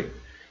the screen.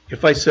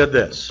 If I said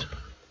this,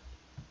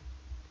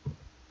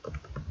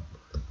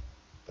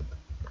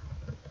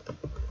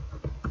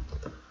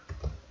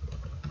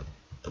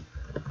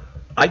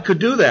 I could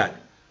do that,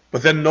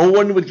 but then no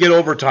one would get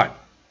overtime.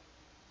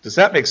 Does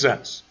that make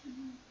sense?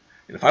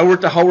 And if I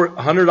worked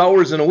 100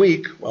 hours in a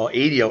week, well,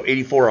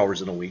 84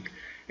 hours in a week,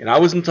 and I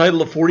was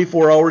entitled to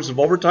 44 hours of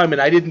overtime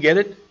and I didn't get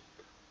it,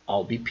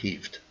 I'll be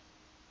peeved.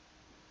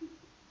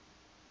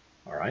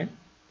 All right?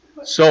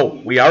 So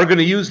we are going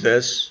to use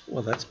this.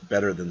 Well, that's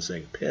better than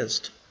saying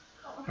pissed.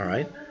 All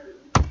right?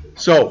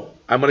 So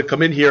I'm going to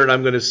come in here and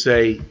I'm going to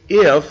say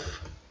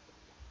if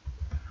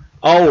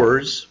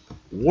hours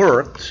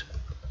worked.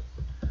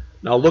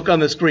 Now look on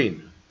the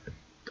screen.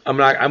 I'm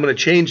going to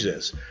change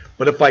this.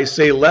 But if I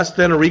say less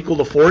than or equal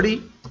to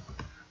 40,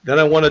 then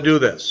I want to do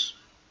this.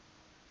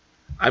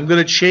 I'm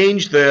going to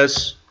change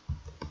this.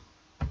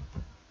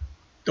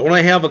 Don't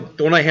I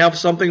have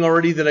something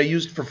already that I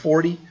used for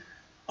 40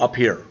 up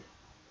here?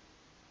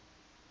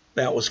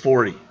 That was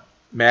 40,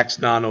 max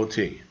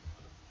non-OT.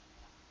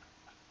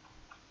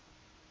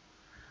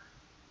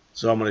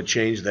 So I'm going to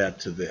change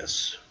that to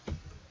this.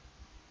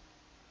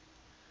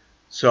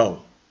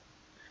 So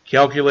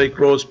calculate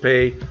gross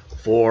pay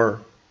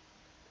for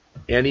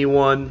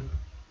anyone,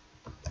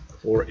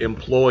 for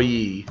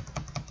employee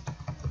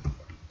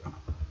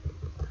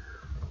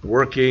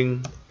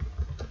working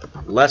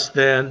less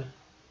than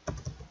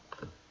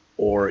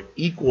or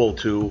equal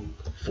to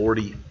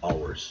 40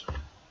 hours.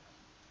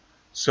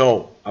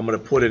 So I'm going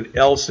to put an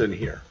else in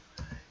here.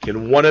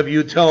 Can one of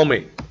you tell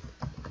me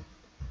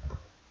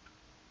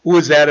who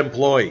is that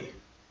employee?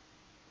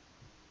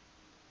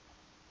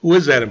 Who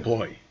is that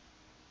employee?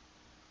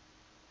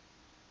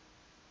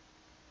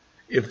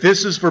 If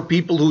this is for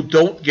people who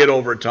don't get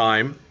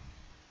overtime,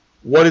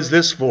 what is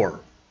this for?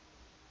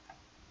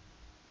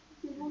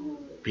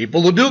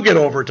 People who do get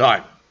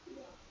overtime.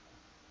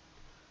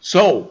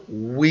 So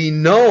we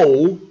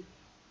know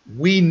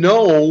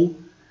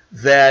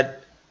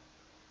that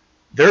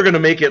they're going to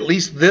make at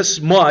least this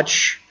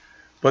much,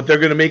 but they're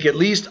going to make at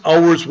least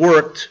hours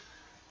worked.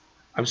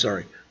 I'm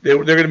sorry.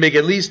 They're going to make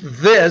at least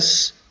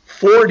this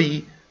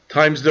 40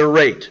 times their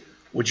rate.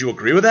 Would you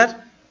agree with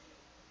that?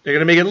 They're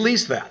going to make at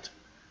least that.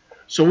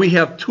 So we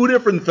have two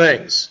different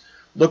things.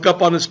 Look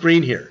up on the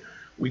screen here.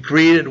 We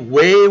created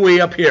way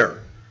up here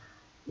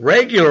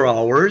regular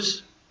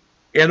hours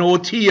and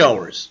OT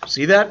hours.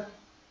 See that?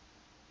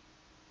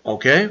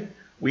 Okay.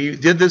 We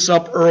did this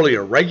up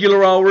earlier.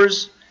 Regular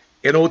hours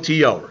and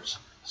OT hours.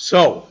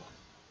 So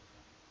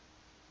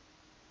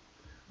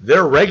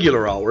their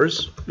regular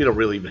hours, we don't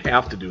really even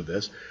have to do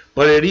this,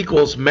 but it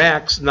equals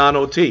max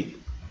non-OT.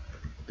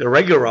 Their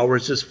regular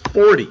hours is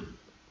 40.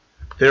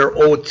 Their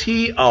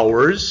OT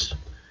hours,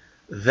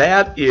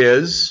 that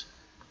is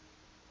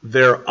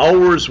their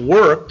hours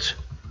worked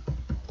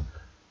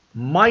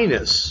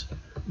minus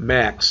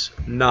max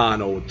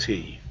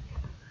non-OT.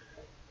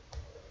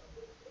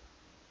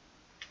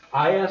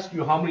 I asked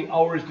you how many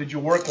hours did you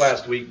work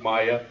last week,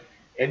 Maya,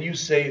 and you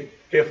say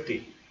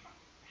 50.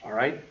 All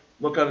right?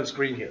 Look on the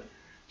screen here.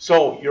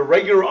 So your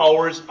regular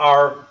hours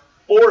are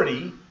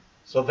 40,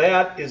 so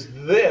that is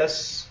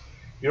this.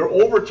 Your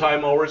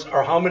overtime hours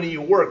are how many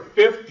you work,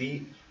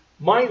 50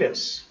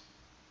 minus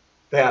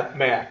that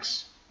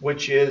max,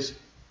 which is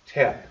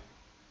 10.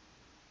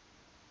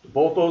 Do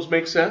both those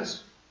make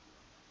sense?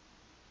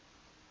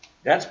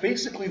 That's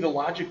basically the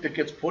logic that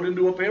gets put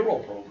into a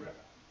payroll program.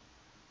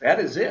 That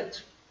is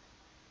it.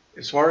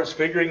 As far as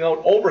figuring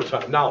out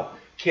overtime. Now,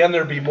 can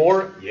there be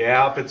more?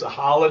 Yeah, if it's a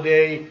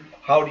holiday,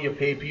 how do you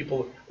pay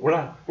people? We're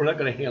not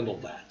going to handle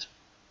that.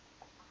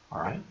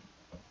 All right?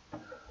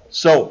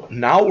 So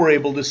now we're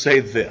able to say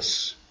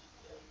this.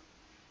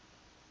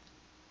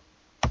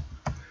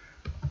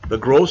 The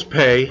gross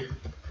pay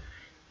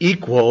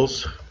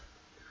equals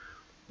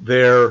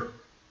their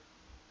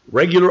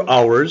regular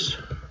hours.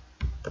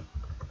 In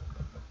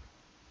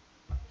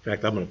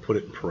fact, I'm going to put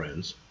it in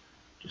parentheses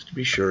just to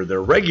be sure.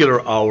 Their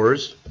regular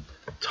hours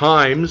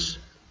times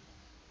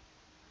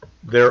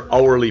their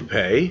hourly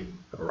pay,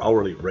 or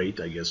hourly rate,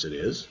 I guess it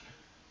is.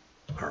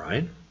 All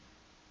right.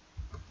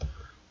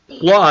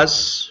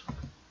 Plus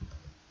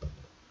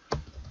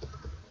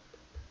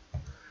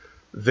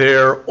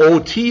their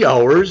OT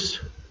hours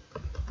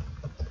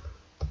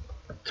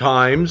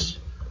times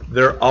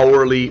their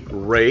hourly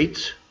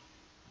rate,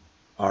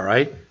 all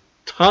right,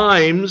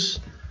 times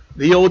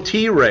the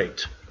OT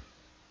rate.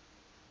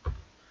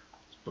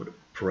 Let's put a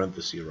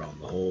parenthesis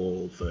around the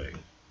whole thing.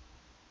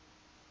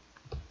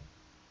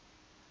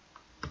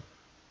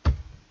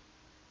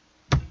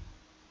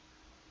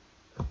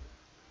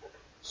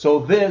 So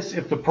this,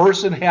 if the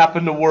person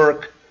happened to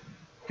work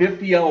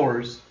 50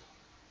 hours,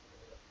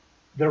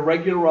 their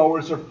regular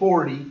hours are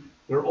 40,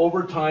 their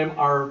overtime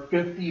are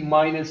 50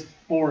 minus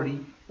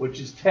 40,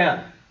 which is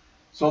 10.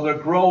 So their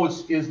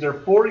gross is their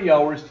 40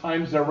 hours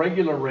times their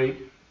regular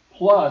rate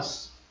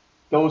plus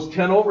those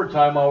 10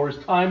 overtime hours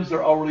times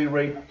their hourly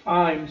rate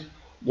times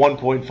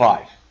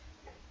 1.5.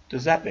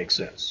 Does that make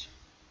sense?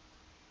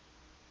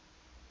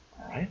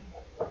 All right.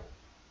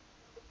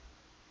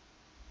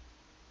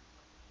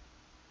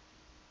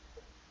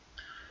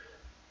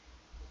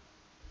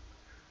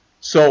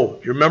 So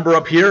you remember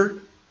up here,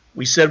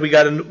 we said we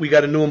got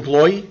a new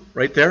employee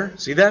right there.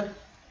 See that?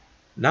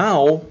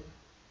 Now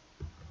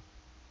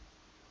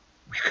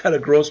we got a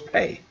gross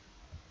pay.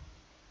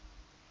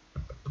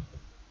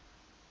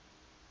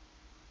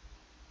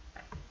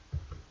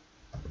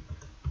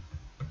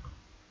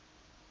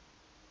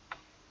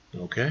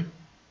 Okay.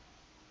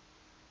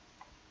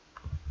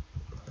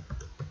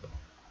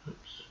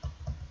 Oops.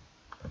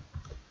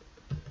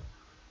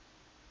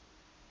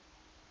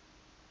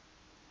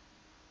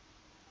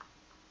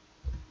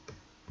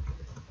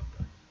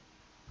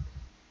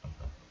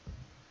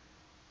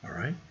 All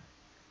right.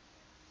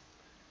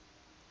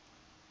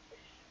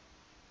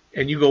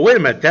 And you go, wait a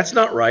minute, that's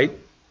not right.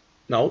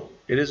 No,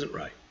 it isn't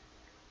right.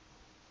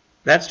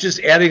 That's just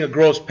adding a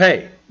gross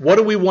pay. What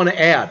do we want to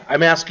add?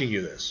 I'm asking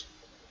you this.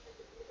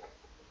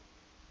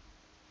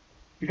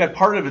 You got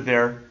part of it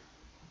there.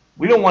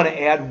 We don't want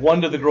to add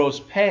 1 to the gross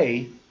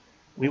pay.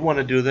 We want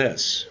to do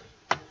this.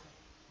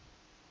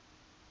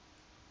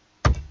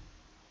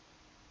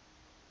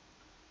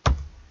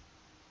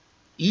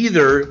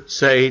 Either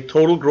say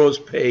total gross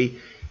pay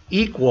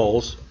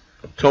equals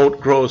total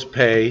gross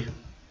pay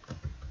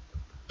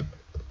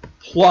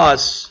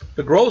plus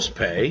the gross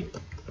pay,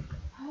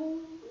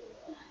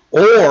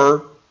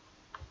 or,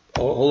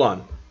 hold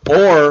on,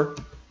 or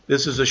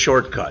this is a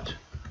shortcut,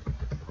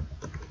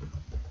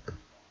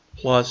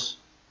 plus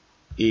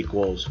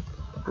equals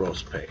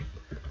gross pay.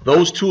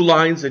 Those two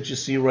lines that you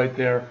see right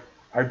there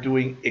are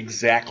doing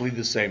exactly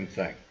the same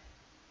thing.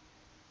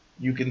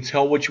 You can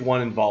tell which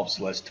one involves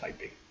less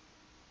typing.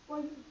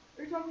 Like,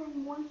 you're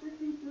talking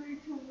 153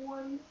 to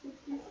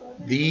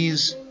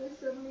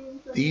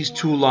 167? These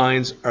two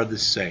lines are the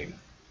same.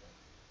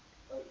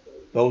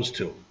 Those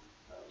two.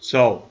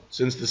 So,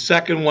 since the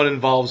second one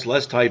involves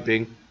less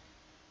typing,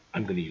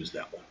 I'm going to use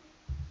that one.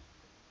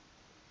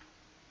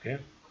 Okay?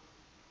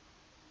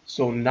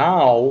 So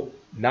now,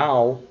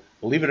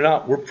 believe it or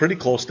not, we're pretty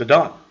close to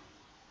done.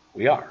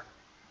 We are.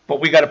 But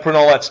we got to print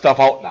all that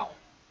stuff out now.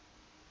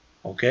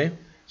 Okay?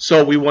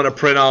 So we want to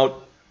print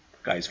out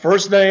guy's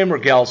first name or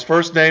gal's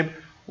first name,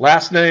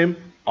 last name,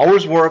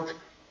 hours worked,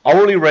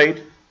 hourly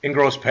rate, and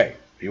gross pay.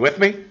 Are you with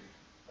me?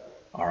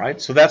 All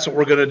right, so that's what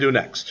we're going to do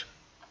next.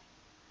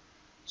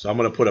 So I'm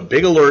going to put a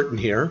big alert in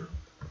here.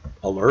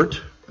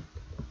 Alert.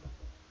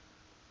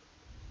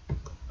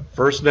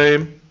 First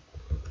name.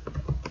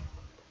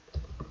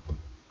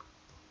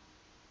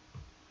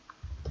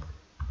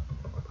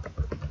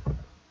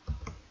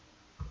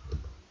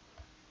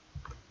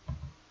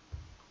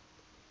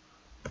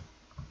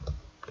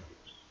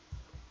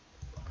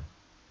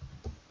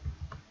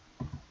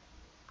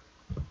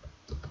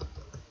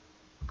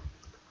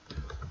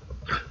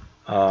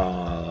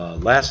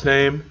 Last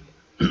name.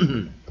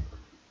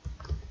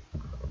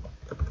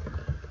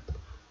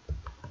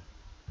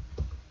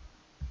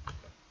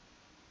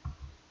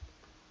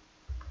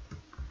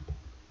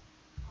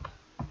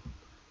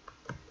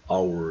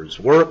 Hours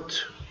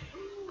worked.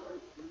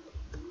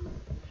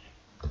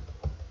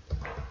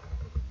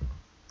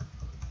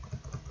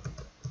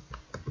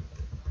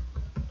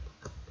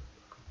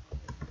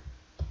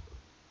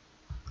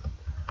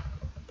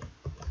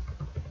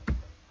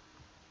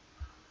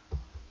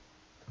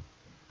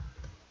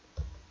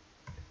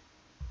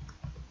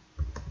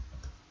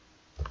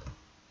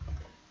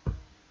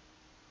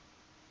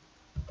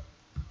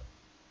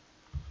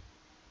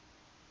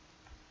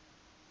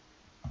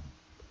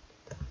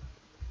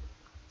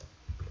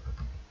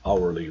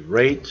 hourly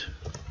rate.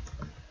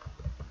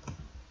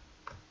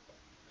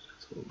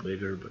 That's a little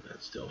bigger, but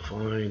that's still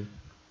fine.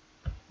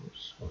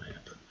 Oops, what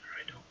happened there?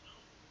 I don't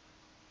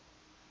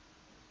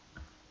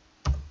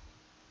know.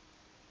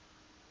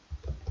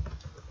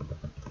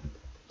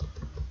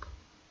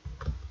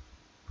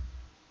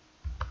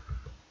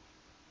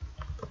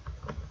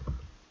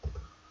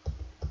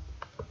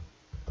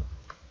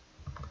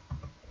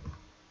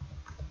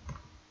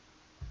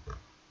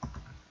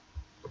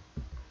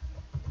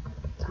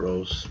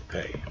 Gross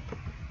pay.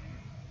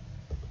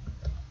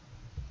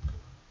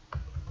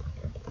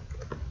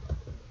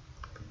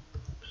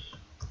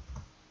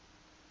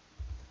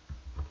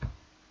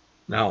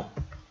 Now,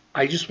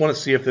 I just want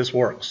to see if this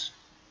works.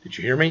 Did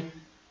you hear me?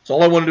 So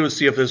all I want to do is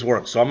see if this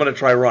works. So I'm going to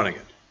try running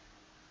it.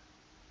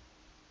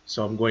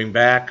 So I'm going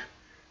back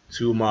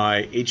to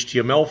my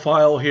HTML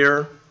file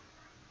here,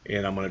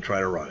 and I'm going to try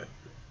to run it.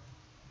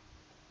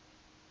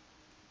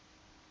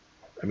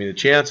 I mean, the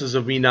chances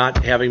of me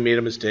not having made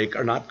a mistake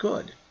are not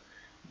good.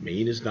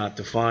 Main is not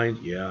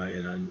defined. Yeah,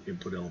 and on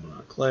input element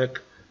on click.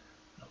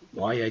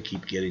 Why I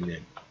keep getting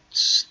that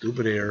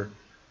stupid error.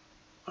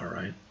 All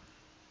right.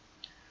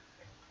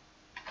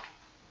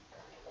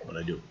 But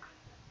I do.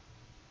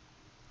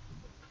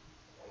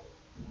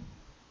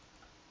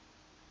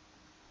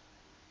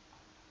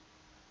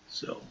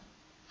 So,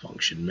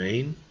 function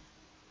main,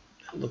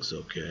 that looks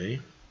okay.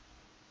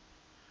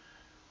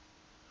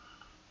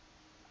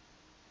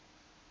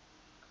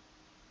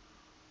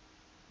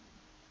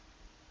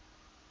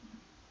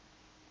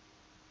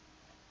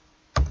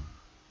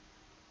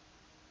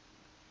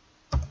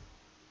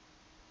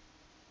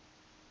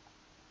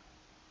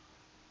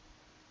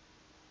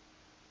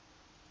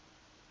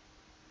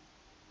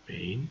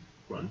 Main,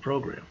 run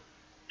program.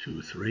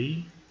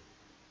 2.3.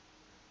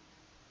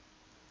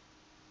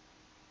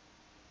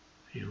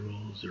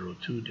 Payroll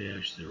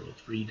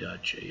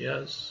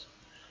 02-03.js.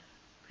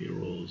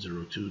 Payroll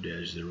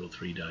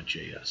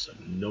 02-03.js. I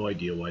have no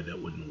idea why that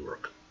wouldn't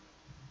work.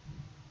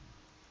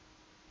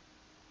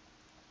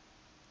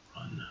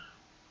 Run.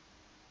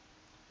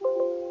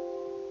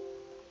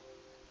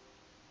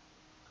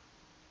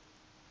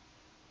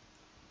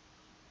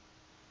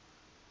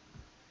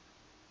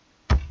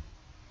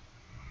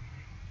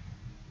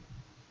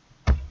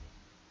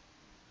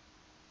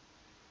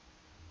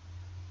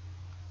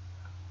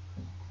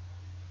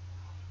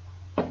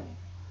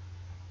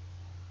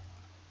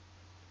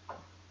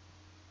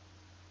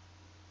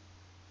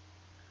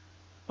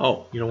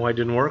 Oh, you know why it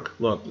didn't work?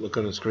 Look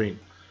on the screen.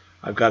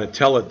 I've got to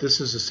tell it, this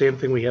is the same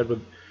thing we had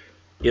with,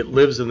 it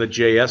lives in the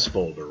JS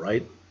folder,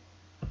 right?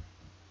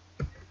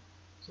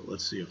 So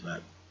let's see if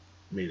that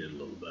made it a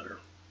little better.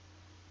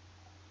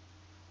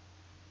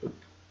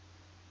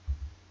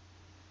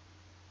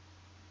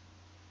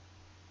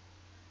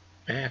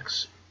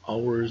 Max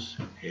hours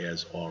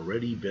has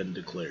already been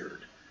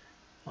declared.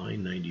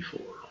 Line 94.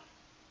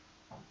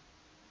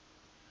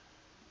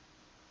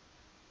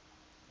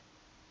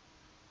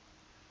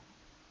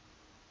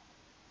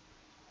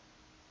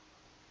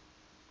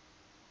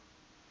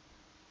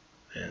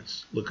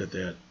 Look at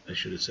that. I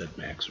should have said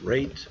max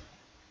rate.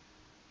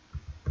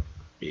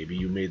 Maybe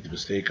you made the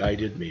mistake I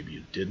did. Maybe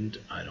you didn't.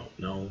 I don't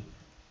know.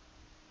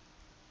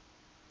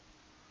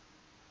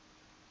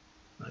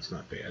 That's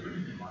not bad.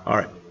 All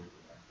right.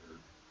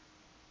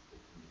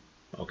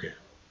 Okay.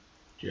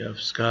 Jeff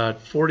Scott,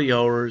 40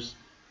 hours,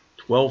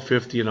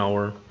 $12.50 an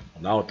hour.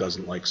 Now it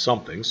doesn't like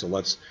something. So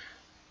let's.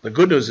 The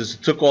good news is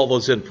it took all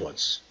those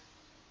inputs.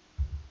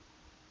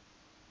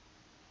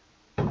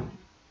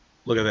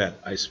 Look at that.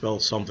 I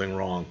spelled something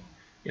wrong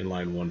in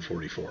line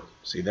 144.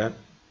 See that?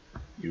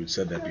 You had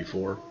said that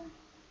before.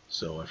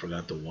 So I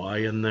forgot the Y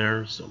in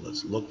there. So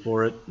let's look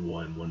for it.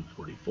 Line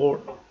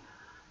 144.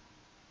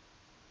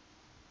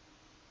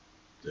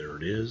 There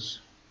it is.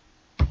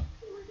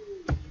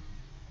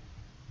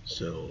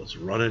 So let's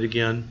run it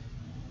again.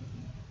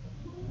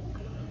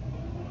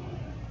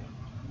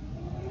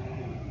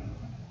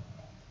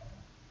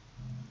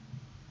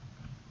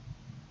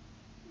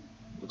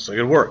 Looks like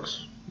it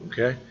works.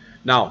 Okay.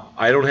 Now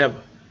I don't have.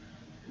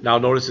 Now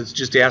notice it's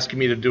just asking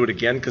me to do it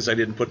again because I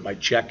didn't put my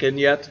check in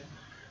yet.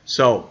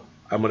 So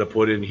I'm going to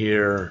put in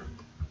here.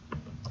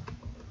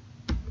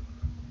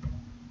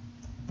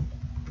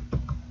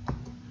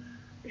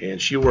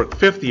 And she worked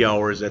 50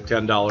 hours at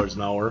 $10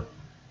 an hour.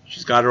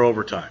 She's got her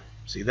overtime.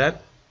 See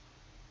that?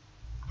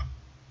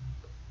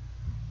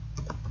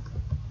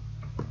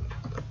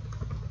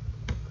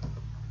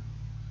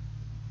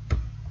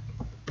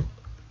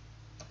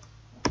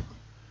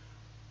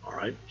 All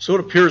right. So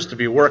it appears to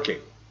be working.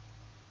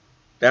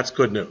 That's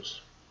good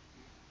news.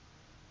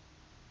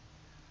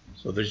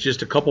 So there's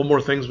just a couple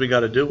more things we got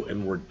to do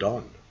and we're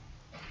done.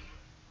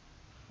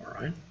 All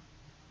right.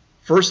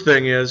 First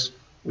thing is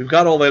we've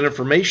got all that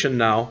information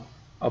now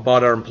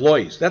about our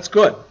employees. That's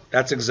good.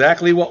 That's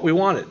exactly what we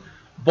wanted.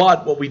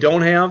 But what we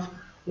don't have,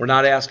 we're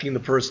not asking the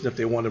person if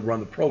they want to run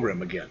the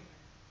program again.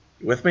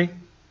 You with me?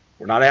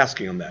 We're not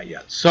asking them that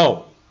yet.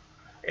 So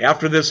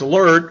after this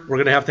alert, we're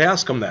going to have to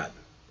ask them that.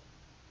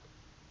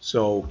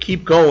 So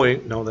keep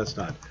going. No, that's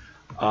not.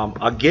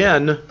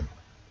 Again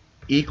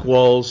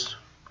equals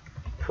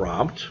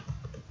prompt,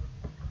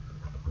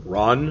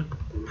 run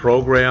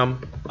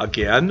program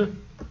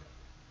again,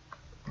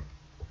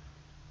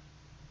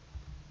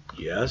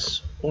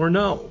 yes or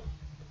no.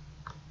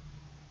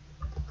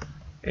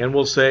 And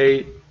we'll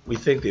say we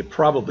think they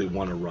probably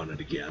want to run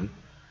it again,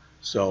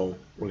 so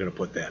we're going to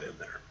put that in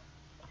there.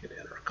 Hit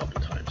enter a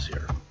couple times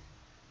here.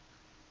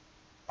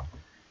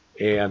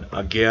 And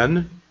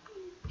again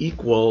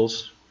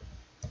equals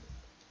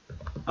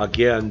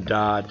again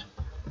dot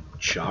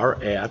char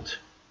at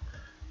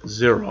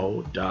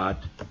 0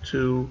 dot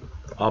to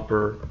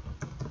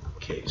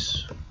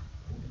uppercase.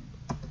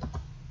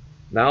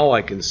 Now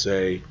I can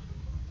say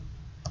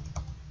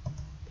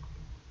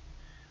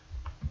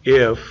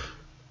if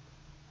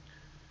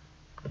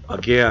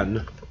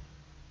again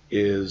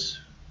is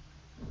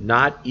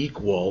not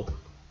equal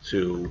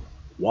to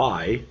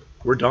y,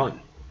 we're done.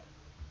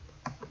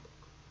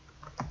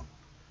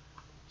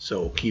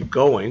 So keep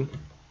going,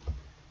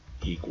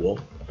 equal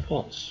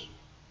false.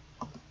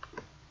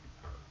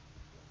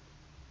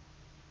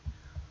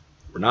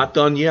 We're not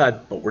done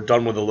yet, but we're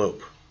done with the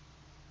loop.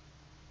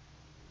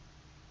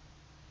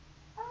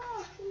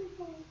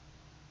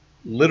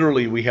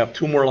 Literally, we have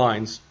 2 more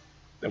lines,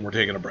 then we're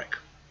taking a break.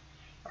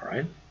 All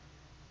right?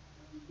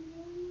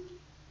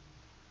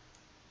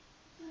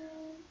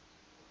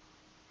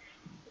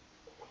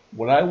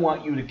 What I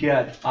want you to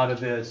get out of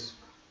this,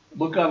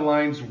 look on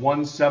lines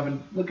 1,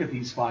 7, look at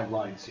these 5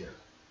 lines here.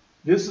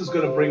 This is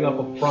going to bring up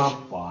a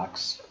prompt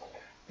box.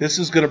 This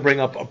is going to bring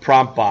up a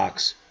prompt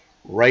box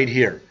right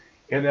here.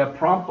 And that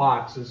prompt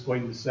box is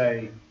going to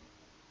say,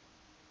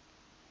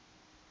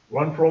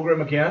 run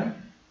program again.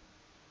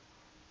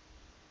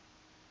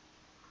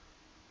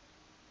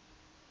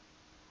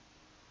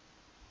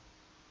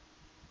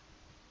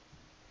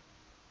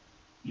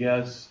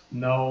 Yes,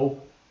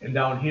 no, and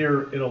down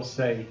here it'll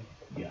say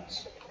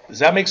yes. Does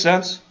that make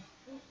sense?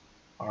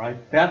 All right,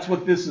 that's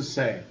what this is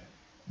saying.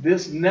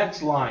 This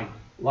next line,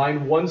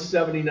 line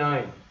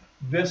 179,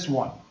 this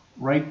one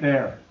right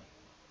there,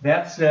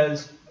 that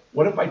says,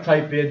 what if I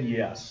type in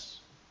yes?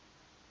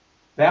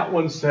 That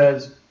one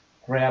says,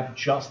 grab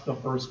just the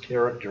first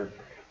character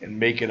and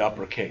make it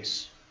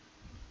uppercase.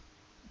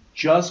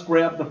 Just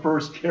grab the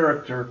first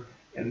character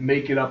and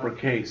make it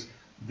uppercase.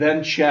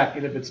 Then check,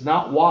 and if it's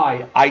not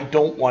Y, I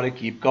don't want to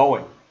keep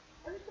going.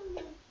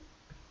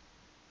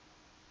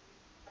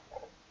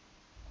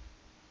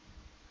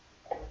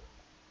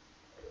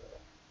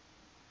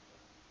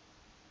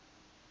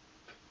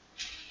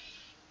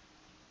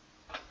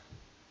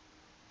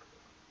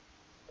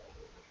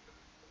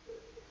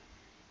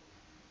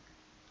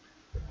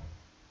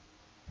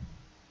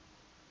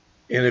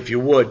 And if you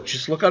would,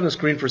 just look on the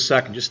screen for a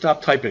second. Just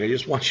stop typing. I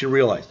just want you to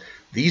realize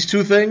these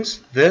 2 things,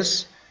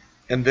 this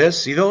and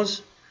this, see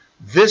those?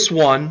 This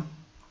one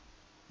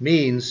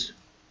means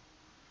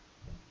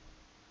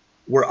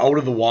we're out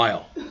of the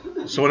while.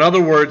 So in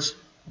other words,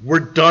 we're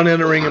done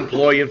entering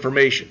employee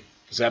information.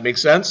 Does that make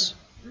sense?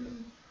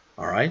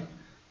 All right.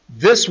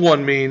 This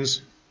one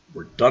means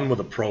we're done with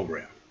the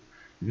program.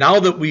 Now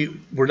that we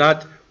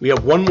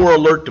have one more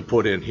alert to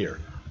put in here.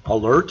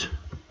 Alert,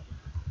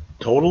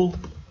 total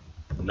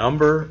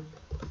number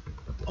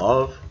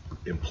of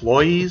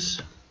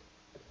employees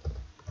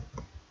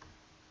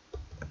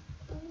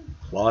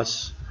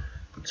plus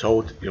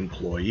total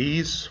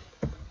employees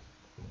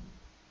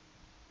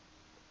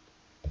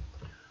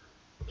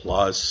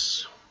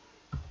plus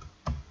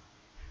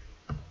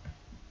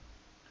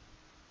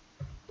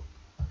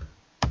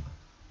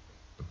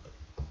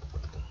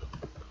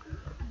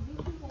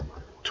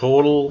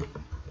total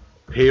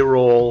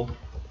payroll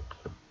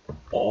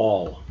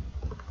all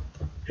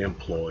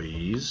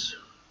employees.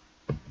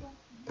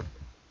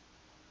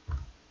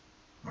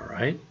 All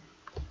right.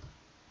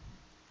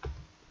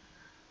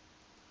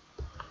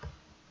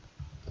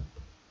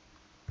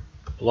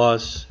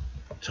 Plus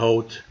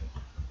tote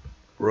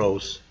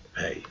gross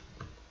pay.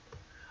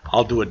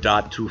 I'll do a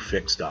 .2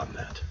 fixed on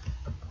that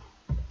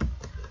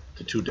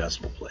to 2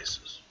 decimal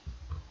places.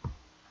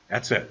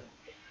 That's it.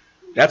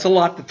 That's a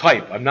lot to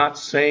type. I'm not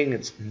saying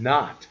it's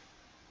not.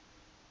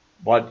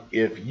 But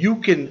if you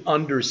can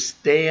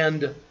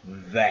understand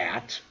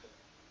that,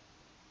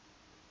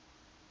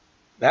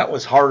 that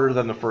was harder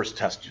than the first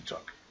test you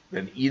took,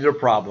 than either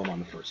problem on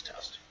the first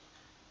test.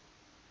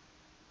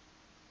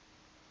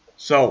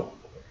 So,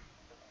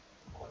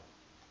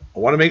 I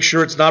want to make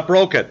sure it's not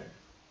broken.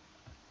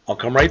 I'll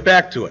come right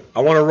back to it.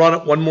 I want to run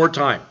it one more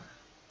time.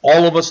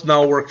 All of us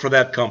now work for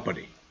that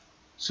company.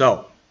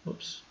 So,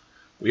 oops,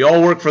 we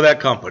all work for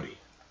that company.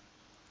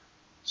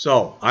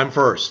 So, I'm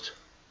first.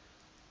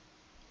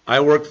 I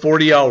work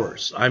 40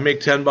 hours. I make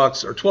 10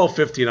 bucks or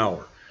 $12.50 an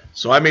hour.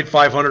 So I made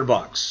 500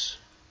 bucks.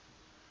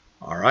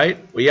 All right.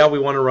 Well, yeah, we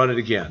want to run it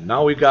again.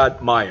 Now we've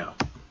got Maya.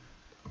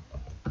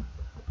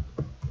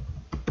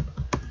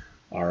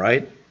 All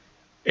right.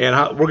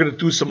 And we're going to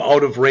do some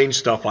out of range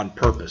stuff on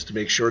purpose to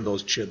make sure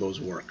those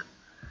work.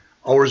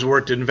 Hours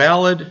worked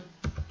invalid.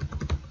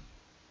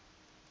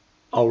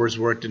 Hours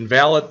worked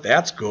invalid.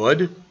 That's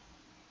good.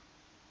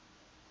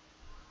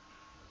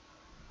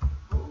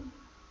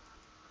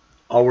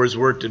 hours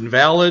worked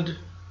invalid,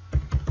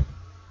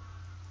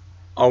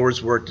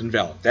 hours worked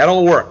invalid. That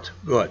all worked.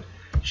 Good.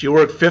 She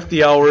worked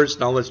 50 hours.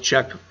 Now let's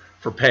check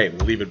for pay.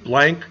 We'll leave it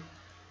blank.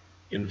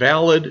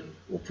 Invalid.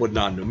 We'll put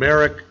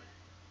non-numeric.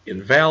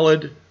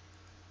 Invalid.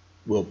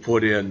 We'll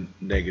put in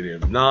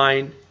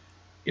 -9.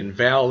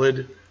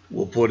 Invalid.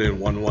 We'll put in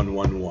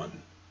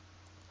 1111.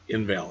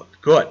 Invalid.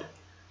 Good.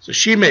 So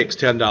she makes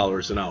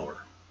 $10 an hour.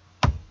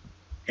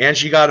 And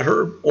she got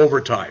her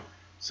overtime.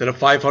 Instead of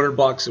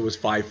 $500, it was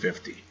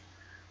 $550.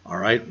 All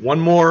right, one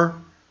more.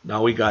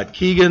 Now we got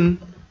Keegan.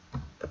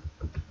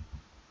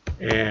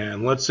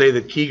 And let's say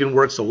that Keegan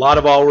works a lot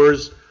of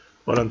hours,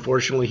 but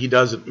unfortunately he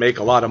doesn't make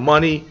a lot of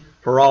money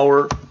per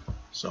hour.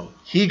 So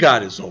he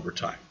got his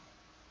overtime.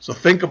 So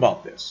think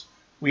about this.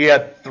 We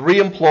had 3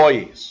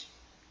 employees,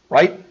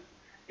 right?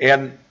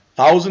 And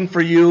 1,000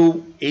 for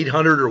you,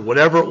 800 or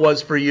whatever it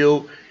was for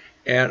you,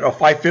 and or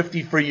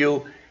 550 for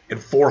you,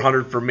 and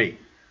 400 for me.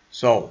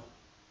 So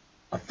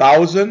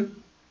 1,000,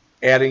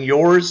 adding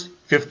yours,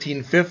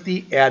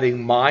 1,550,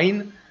 adding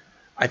mine.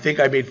 I think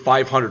I made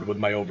 500 with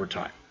my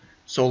overtime.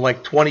 So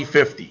like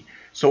 2,050.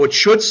 So it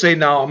should say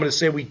now, I'm going to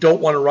say we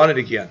don't want to run it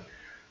again.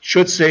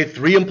 Should say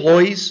 3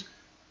 employees,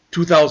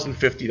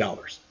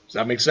 $2,050. Does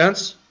that make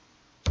sense?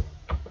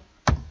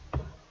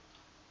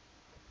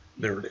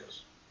 There it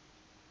is.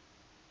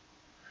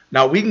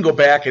 Now we can go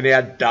back and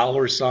add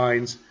dollar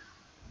signs.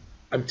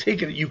 I'm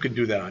taking it you can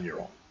do that on your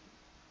own.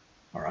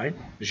 All right?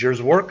 Does yours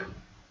work?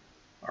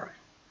 All right.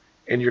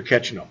 And you're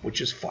catching up,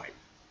 which is fine.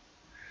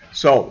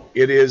 So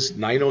it is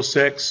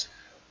 9:06.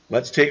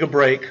 Let's take a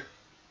break.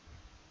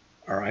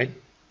 All right?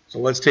 So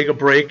let's take a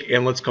break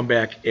and let's come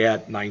back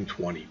at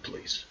 9:20,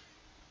 please.